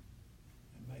resurrection,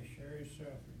 and may share his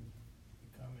sufferings,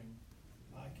 becoming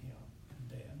like him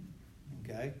in death.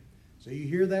 Okay, so you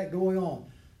hear that going on.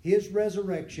 His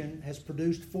resurrection has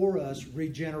produced for us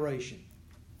regeneration.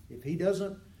 If he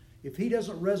doesn't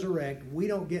resurrect, we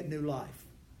don't get new life.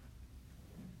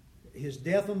 His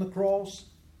death on the cross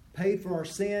paid for our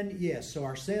sin, yes, so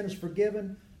our sin is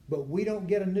forgiven, but we don't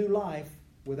get a new life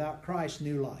without Christ's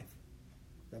new life.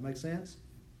 That make sense?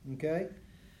 Okay.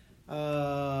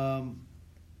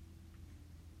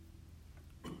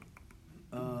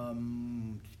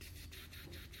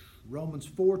 Romans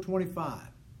 4:25.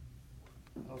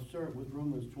 I'll start with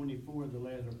Romans 24, the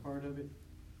latter part of it.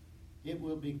 It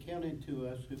will be counted to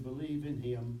us who believe in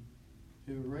him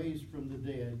who raised from the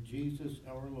dead Jesus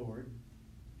our Lord,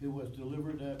 who was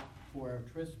delivered up for our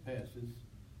trespasses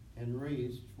and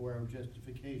raised for our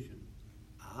justification.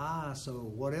 So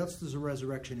what else does a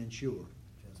resurrection ensure?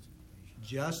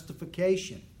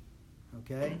 Justification.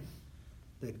 Okay?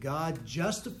 That God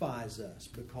justifies us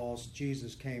because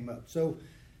Jesus came up. So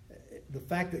the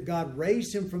fact that God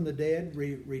raised him from the dead,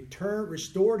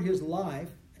 restored his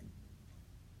life,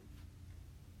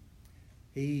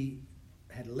 he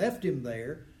had left him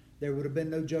there would have been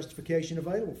no justification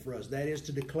available for us. That is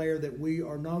to declare that we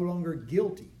are no longer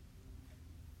guilty.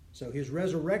 So his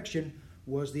resurrection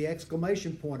was the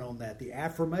exclamation point on that, the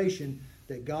affirmation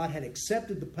that God had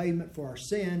accepted the payment for our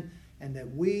sin and that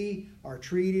we are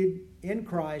treated in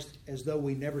Christ as though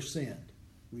we never sinned.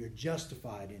 We are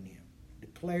justified in him,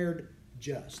 declared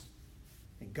just.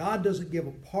 And God doesn't give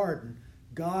a pardon.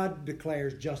 God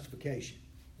declares justification.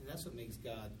 And that's what makes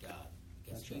God God.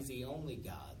 Because he's the only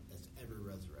God that's ever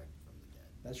resurrected from the dead.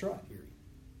 That's right. Period.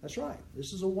 That's right.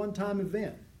 This is a one-time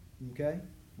event. Okay?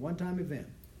 One-time event.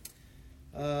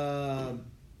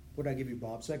 What did I give you,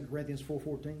 Bob? 2 Corinthians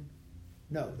 4:14?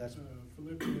 No, that's...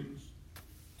 Philippians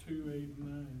 2:8 and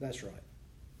 9. That's right.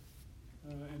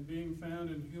 And being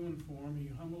found in human form, he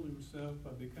humbled himself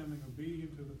by becoming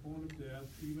obedient to the point of death,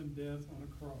 even death on a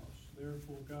cross.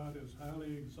 Therefore God has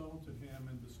highly exalted him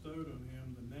and bestowed on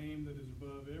him the name that is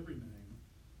above every name,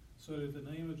 so that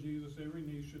the name of Jesus every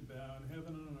knee should bow in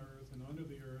heaven and on earth and under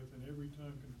the earth, and every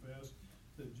tongue confess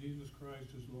that Jesus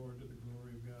Christ is Lord, to the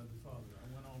glory of God the Father.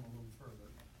 I went on a little further.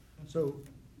 So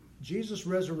Jesus'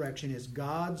 resurrection is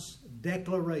God's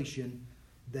declaration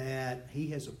that he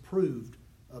has approved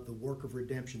of the work of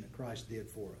redemption that Christ did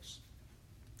for us.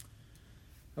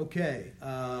 Okay,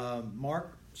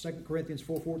 Mark, 2 Corinthians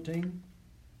 4:14.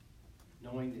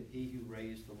 Knowing that he who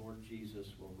raised the Lord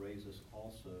Jesus will raise us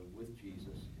also with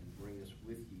Jesus and bring us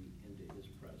with ye into his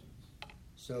presence.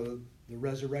 So the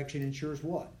resurrection ensures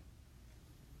what?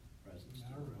 Presence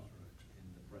to the resurrection,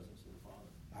 in the presence of the Father.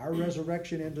 Our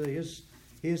resurrection into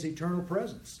his eternal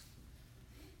presence.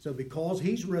 So because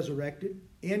he's resurrected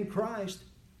in Christ,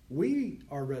 we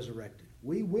are resurrected.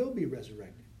 We will be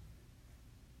resurrected.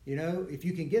 You know, if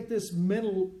you can get this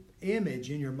mental image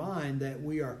in your mind that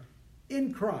we are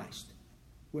in Christ,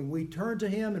 when we turn to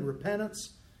him in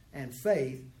repentance and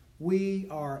faith, we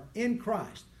are in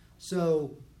Christ.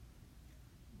 So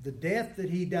the death that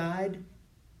he died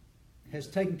has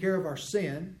taken care of our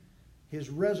sin. His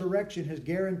resurrection has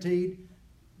guaranteed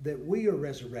that we are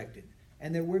resurrected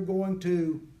and that we're going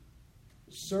to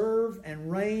serve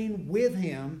and reign with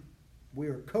him.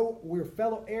 We're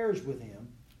fellow heirs with him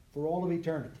for all of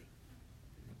eternity.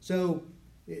 So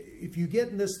if you get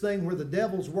in this thing where the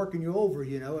devil's working you over,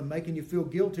 and making you feel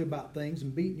guilty about things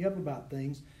and beating you up about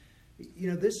things,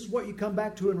 this is what you come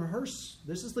back to and rehearse.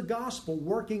 This is the gospel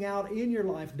working out in your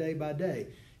life day by day,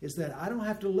 is that I don't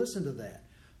have to listen to that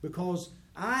because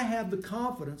I have the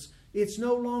confidence it's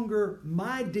no longer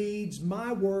my deeds,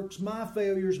 my works, my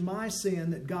failures, my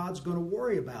sin that God's going to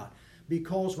worry about.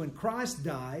 Because when Christ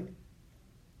died,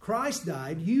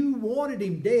 you wanted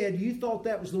him dead, you thought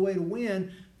that was the way to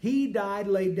win. He died,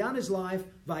 laid down his life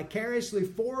vicariously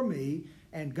for me,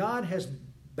 and God has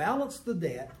balanced the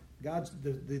debt.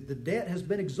 The debt has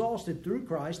been exhausted through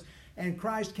Christ, and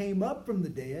Christ came up from the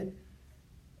dead,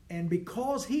 and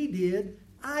because he did,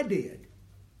 I did.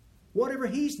 Whatever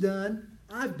he's done,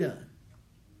 I've done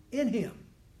in him.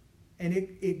 And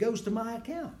it goes to my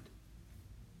account.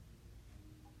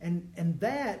 And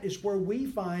that is where we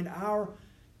find our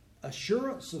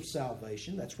assurance of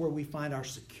salvation. That's where we find our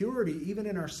security, even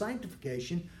in our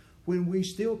sanctification, when we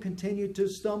still continue to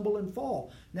stumble and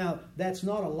fall. Now, that's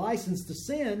not a license to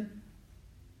sin.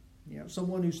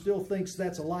 Someone who still thinks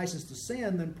that's a license to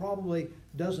sin then probably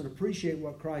doesn't appreciate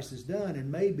what Christ has done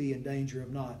and may be in danger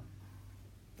of not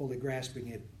fully grasping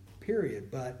it, period.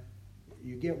 But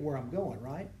you get where I'm going,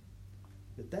 right?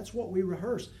 That's what we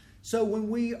rehearse. So when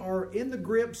we are in the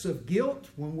grips of guilt,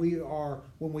 when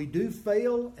we do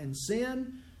fail and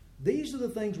sin, these are the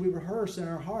things we rehearse in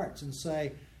our hearts and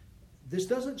say, this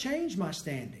doesn't change my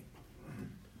standing.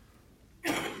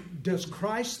 Does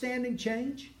Christ's standing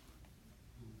change?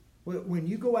 When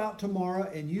you go out tomorrow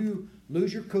and you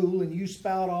lose your cool and you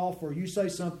spout off, or you say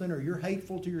something, or you're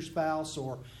hateful to your spouse,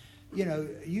 or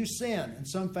you sin in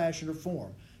some fashion or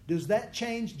form, does that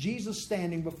change Jesus'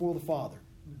 standing before the Father?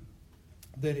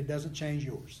 Then it doesn't change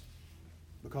yours,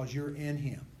 because you're in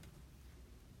Him.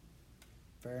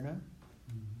 Fair enough?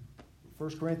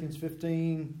 1 Corinthians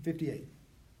 15:58.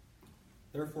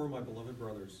 Therefore, my beloved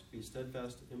brothers, be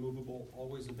steadfast, immovable,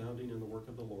 always abounding in the work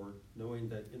of the Lord, knowing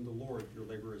that in the Lord your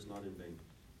labor is not in vain.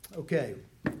 Okay,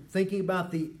 thinking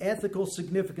about the ethical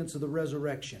significance of the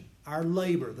resurrection. Our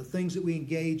labor, the things that we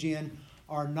engage in,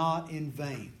 are not in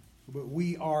vain, but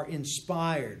we are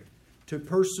inspired to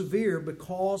persevere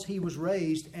because He was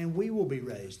raised and we will be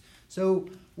raised. So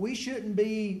we shouldn't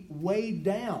be weighed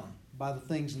down by the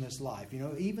things in this life.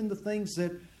 Even the things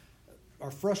that are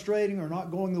frustrating or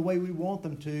not going the way we want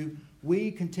them to,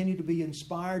 we continue to be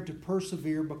inspired to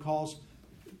persevere because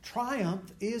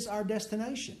triumph is our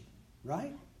destination,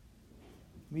 right?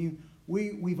 I mean,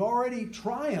 we've already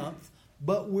triumphed,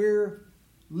 but we're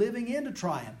living into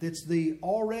triumph. It's the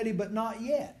already but not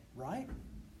yet, right?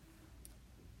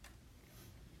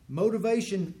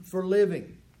 Motivation for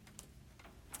living.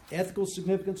 Ethical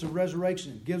significance of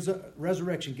resurrection gives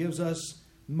us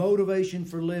motivation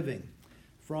for living.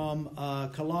 From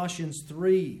Colossians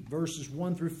 3, verses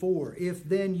 1 through 4. If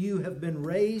then you have been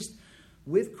raised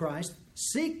with Christ,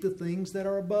 seek the things that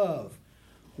are above,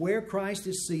 where Christ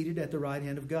is seated at the right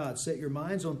hand of God. Set your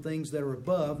minds on things that are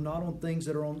above, not on things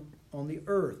that are on the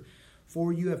earth.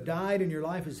 For you have died, and your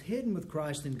life is hidden with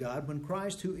Christ in God. When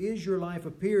Christ, who is your life,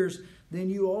 appears, then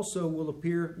you also will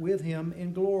appear with Him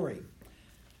in glory.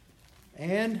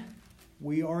 And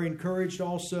we are encouraged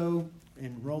also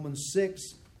in Romans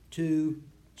 6 to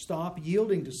stop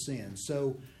yielding to sin.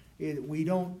 So we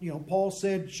don't, Paul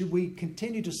said, should we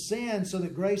continue to sin so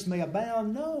that grace may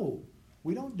abound? No,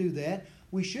 we don't do that.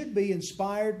 We should be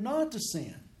inspired not to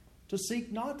sin, to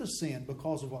seek not to sin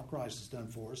because of what Christ has done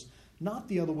for us, not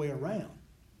the other way around.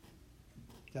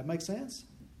 Does that make sense?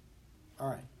 All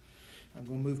right. I'm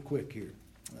going to move quick here.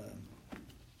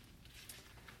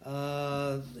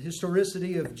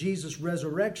 Historicity of Jesus'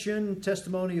 resurrection,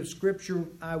 testimony of Scripture,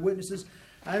 eyewitnesses.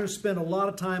 I haven't spent a lot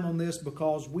of time on this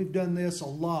because we've done this a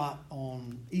lot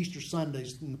on Easter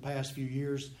Sundays in the past few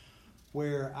years,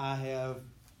 where I have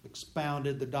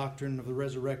expounded the doctrine of the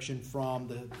resurrection from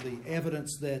the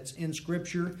evidence that's in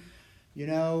Scripture. You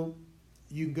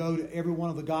can go to every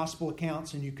one of the gospel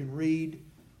accounts and you can read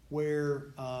where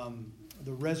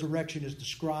the resurrection is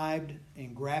described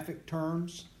in graphic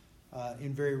terms,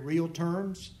 in very real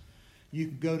terms. You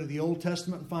can go to the Old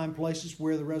Testament and find places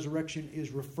where the resurrection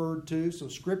is referred to. So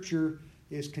Scripture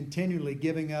is continually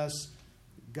giving us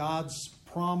God's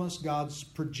promise, God's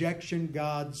projection,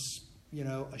 God's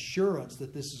assurance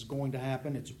that this is going to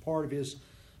happen. It's a part of His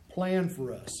plan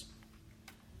for us.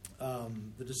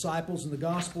 The disciples in the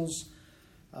Gospels,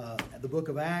 the book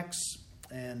of Acts,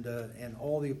 and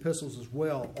all the epistles as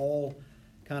well, all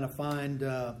kind of find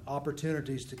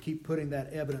opportunities to keep putting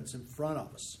that evidence in front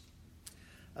of us.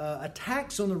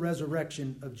 Attacks on the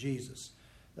resurrection of Jesus.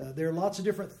 There are lots of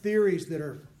different theories that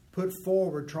are put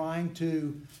forward trying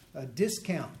to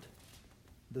discount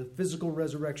the physical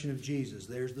resurrection of Jesus.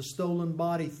 There's the stolen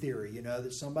body theory,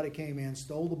 that somebody came in,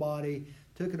 stole the body,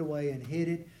 took it away, and hid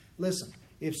it. Listen,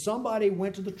 if somebody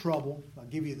went to the trouble, I'll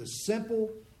give you the simple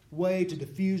way to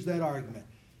diffuse that argument.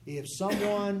 If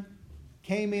someone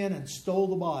came in and stole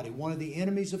the body, one of the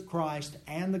enemies of Christ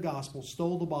and the gospel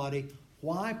stole the body,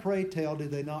 why, pray tell,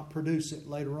 did they not produce it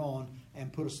later on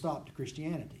and put a stop to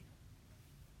Christianity?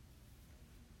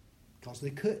 Because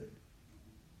they couldn't.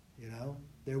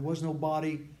 There was no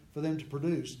body for them to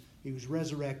produce. He was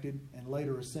resurrected and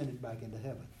later ascended back into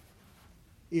heaven.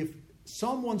 If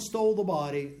someone stole the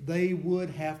body, they would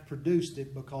have produced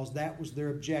it because that was their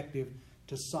objective,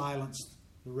 to silence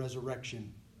the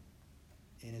resurrection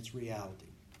in its reality.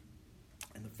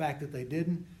 And the fact that they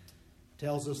didn't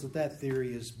tells us that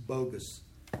theory is bogus.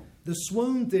 The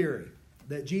swoon theory,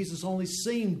 that Jesus only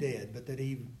seemed dead, but that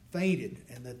He fainted,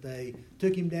 and that they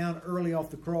took Him down early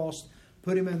off the cross,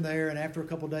 put Him in there, and after a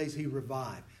couple of days He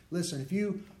revived. Listen, if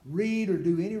you read or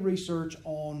do any research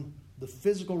on the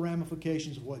physical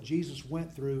ramifications of what Jesus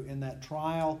went through in that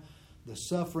trial, the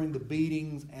suffering, the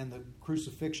beatings, and the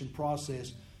crucifixion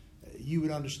process, you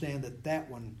would understand that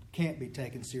one can't be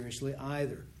taken seriously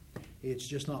either. It's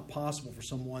just not possible for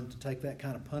someone to take that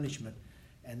kind of punishment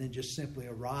and then just simply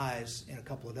arise in a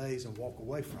couple of days and walk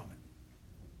away from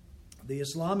it. The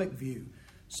Islamic view,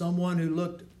 someone who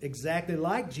looked exactly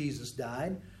like Jesus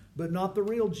died, but not the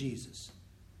real Jesus,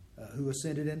 who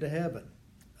ascended into heaven.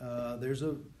 There's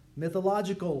a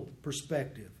mythological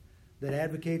perspective that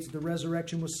advocates the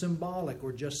resurrection was symbolic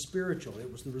or just spiritual. It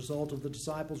was the result of the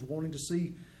disciples wanting to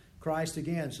see Christ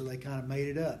again, so they kind of made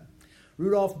it up.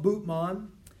 Rudolf Bultmann,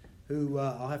 who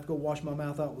I'll have to go wash my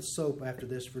mouth out with soap after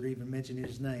this for even mentioning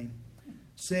his name,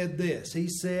 said this. He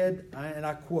said, and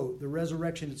I quote, "The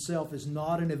resurrection itself is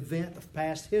not an event of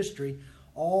past history.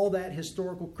 All that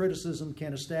historical criticism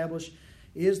can establish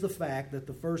is the fact that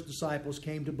the first disciples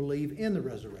came to believe in the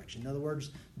resurrection." In other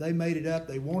words, they made it up.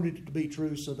 They wanted it to be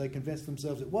true, so they convinced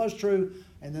themselves it was true,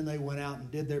 and then they went out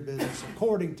and did their business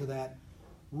according to that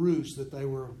ruse that they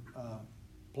were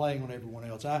playing on everyone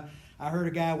else. I heard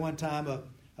a guy one time,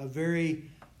 a very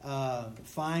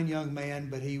fine young man,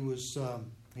 but he was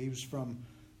from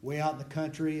way out in the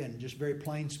country and just very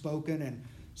plain spoken, and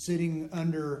sitting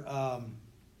under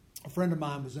a friend of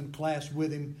mine was in class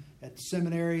with him at the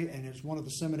seminary, and it was one of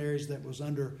the seminaries that was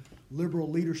under liberal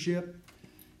leadership,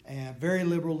 and very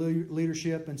liberal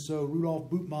leadership. And so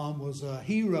Rudolf Bultmann was a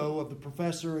hero of the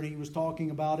professor, and he was talking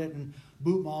about it, and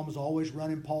Bultmann was always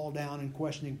running Paul down and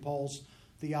questioning Paul's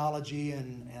theology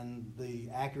and the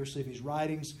accuracy of his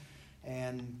writings.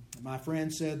 And my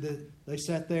friend said that they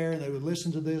sat there and they would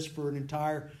listen to this for an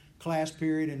entire class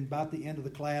period, and about the end of the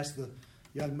class, the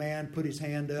young man put his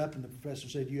hand up, and the professor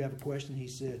said, "Do you have a question?" He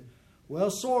said, "Well,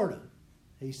 sort of."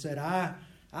 He said, I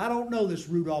don't know this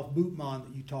Rudolf Bultmann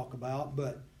that you talk about,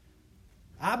 but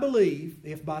I believe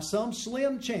if by some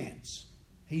slim chance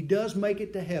he does make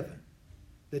it to heaven,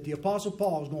 that the Apostle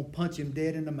Paul is going to punch him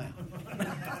dead in the mouth."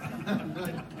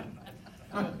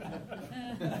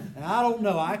 Now, I don't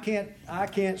know. I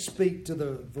can't speak to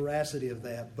the veracity of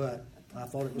that, but I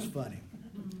thought it was funny.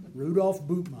 Rudolf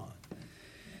Bultmann.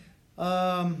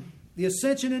 The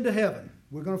ascension into heaven.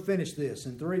 We're going to finish this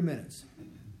in 3 minutes.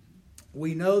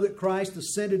 We know that Christ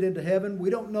ascended into heaven. We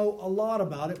don't know a lot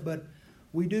about it, but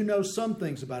we do know some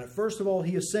things about it. First of all,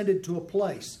 he ascended to a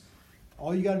place.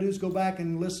 All you got to do is go back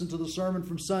and listen to the sermon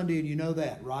from Sunday, and you know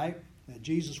that, right? That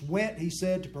Jesus went, he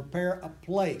said, to prepare a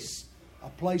place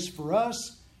for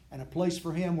us and a place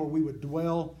for him where we would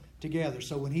dwell together.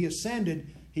 So when he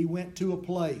ascended, he went to a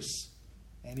place,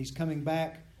 and he's coming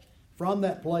back from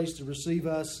that place to receive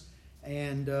us,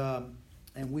 and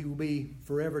we will be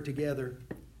forever together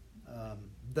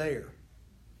there.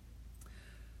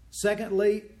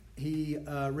 Secondly, he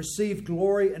received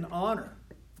glory and honor.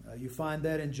 You find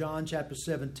that in John chapter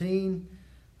 17,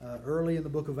 early in the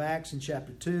book of Acts in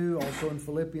chapter 2, also in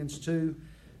Philippians 2,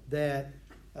 that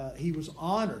he was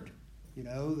honored. You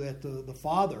know, that the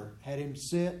Father had him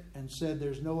sit and said,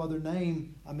 "There's no other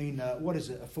name." I mean, what is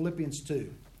it? Philippians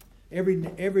 2.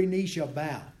 Every knee shall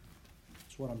bow.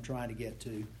 That's what I'm trying to get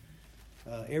to.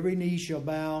 Every knee shall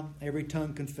bow, every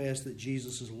tongue confess that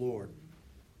Jesus is Lord.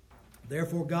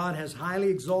 Therefore God has highly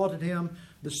exalted him,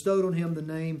 bestowed on him the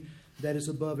name that is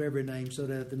above every name, so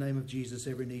that at the name of Jesus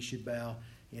every knee should bow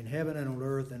in heaven and on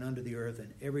earth and under the earth,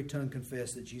 and every tongue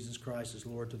confess that Jesus Christ is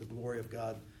Lord, to the glory of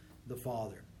God the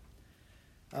Father.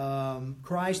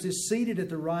 Christ is seated at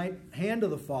the right hand of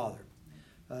the Father.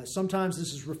 Sometimes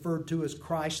this is referred to as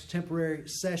Christ's temporary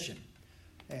session.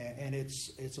 And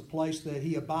it's a place that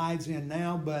he abides in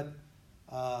now, but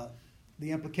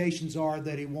the implications are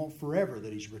that he won't forever,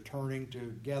 that he's returning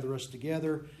to gather us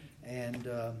together and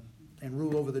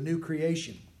rule over the new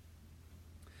creation.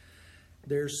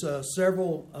 There's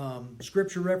several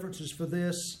scripture references for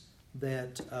this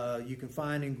that you can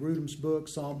find in Grudem's book,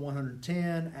 Psalm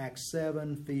 110, Acts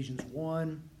 7, Ephesians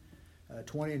 1,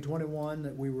 20 and 21,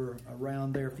 that we were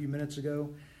around there a few minutes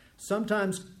ago.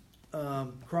 Sometimes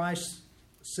Christ's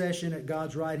session at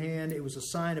God's right hand, it was a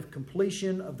sign of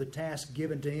completion of the task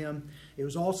given to him. It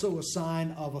was also a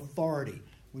sign of authority.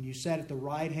 When you sat at the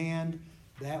right hand,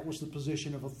 that was the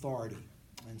position of authority.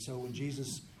 And so when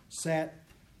Jesus sat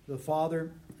the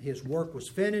Father, his work was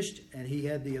finished, and he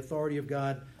had the authority of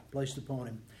God placed upon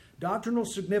him. Doctrinal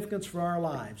significance for our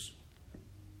lives.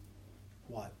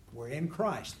 What? We're in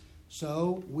Christ.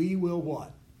 So we will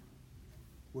what?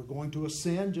 We're going to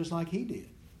ascend just like he did.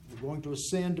 We're going to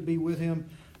ascend to be with him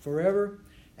forever,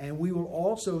 and we will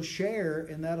also share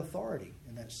in that authority,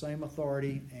 in that same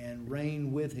authority, and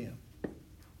reign with him.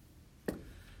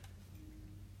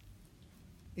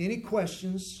 Any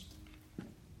questions,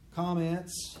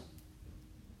 comments,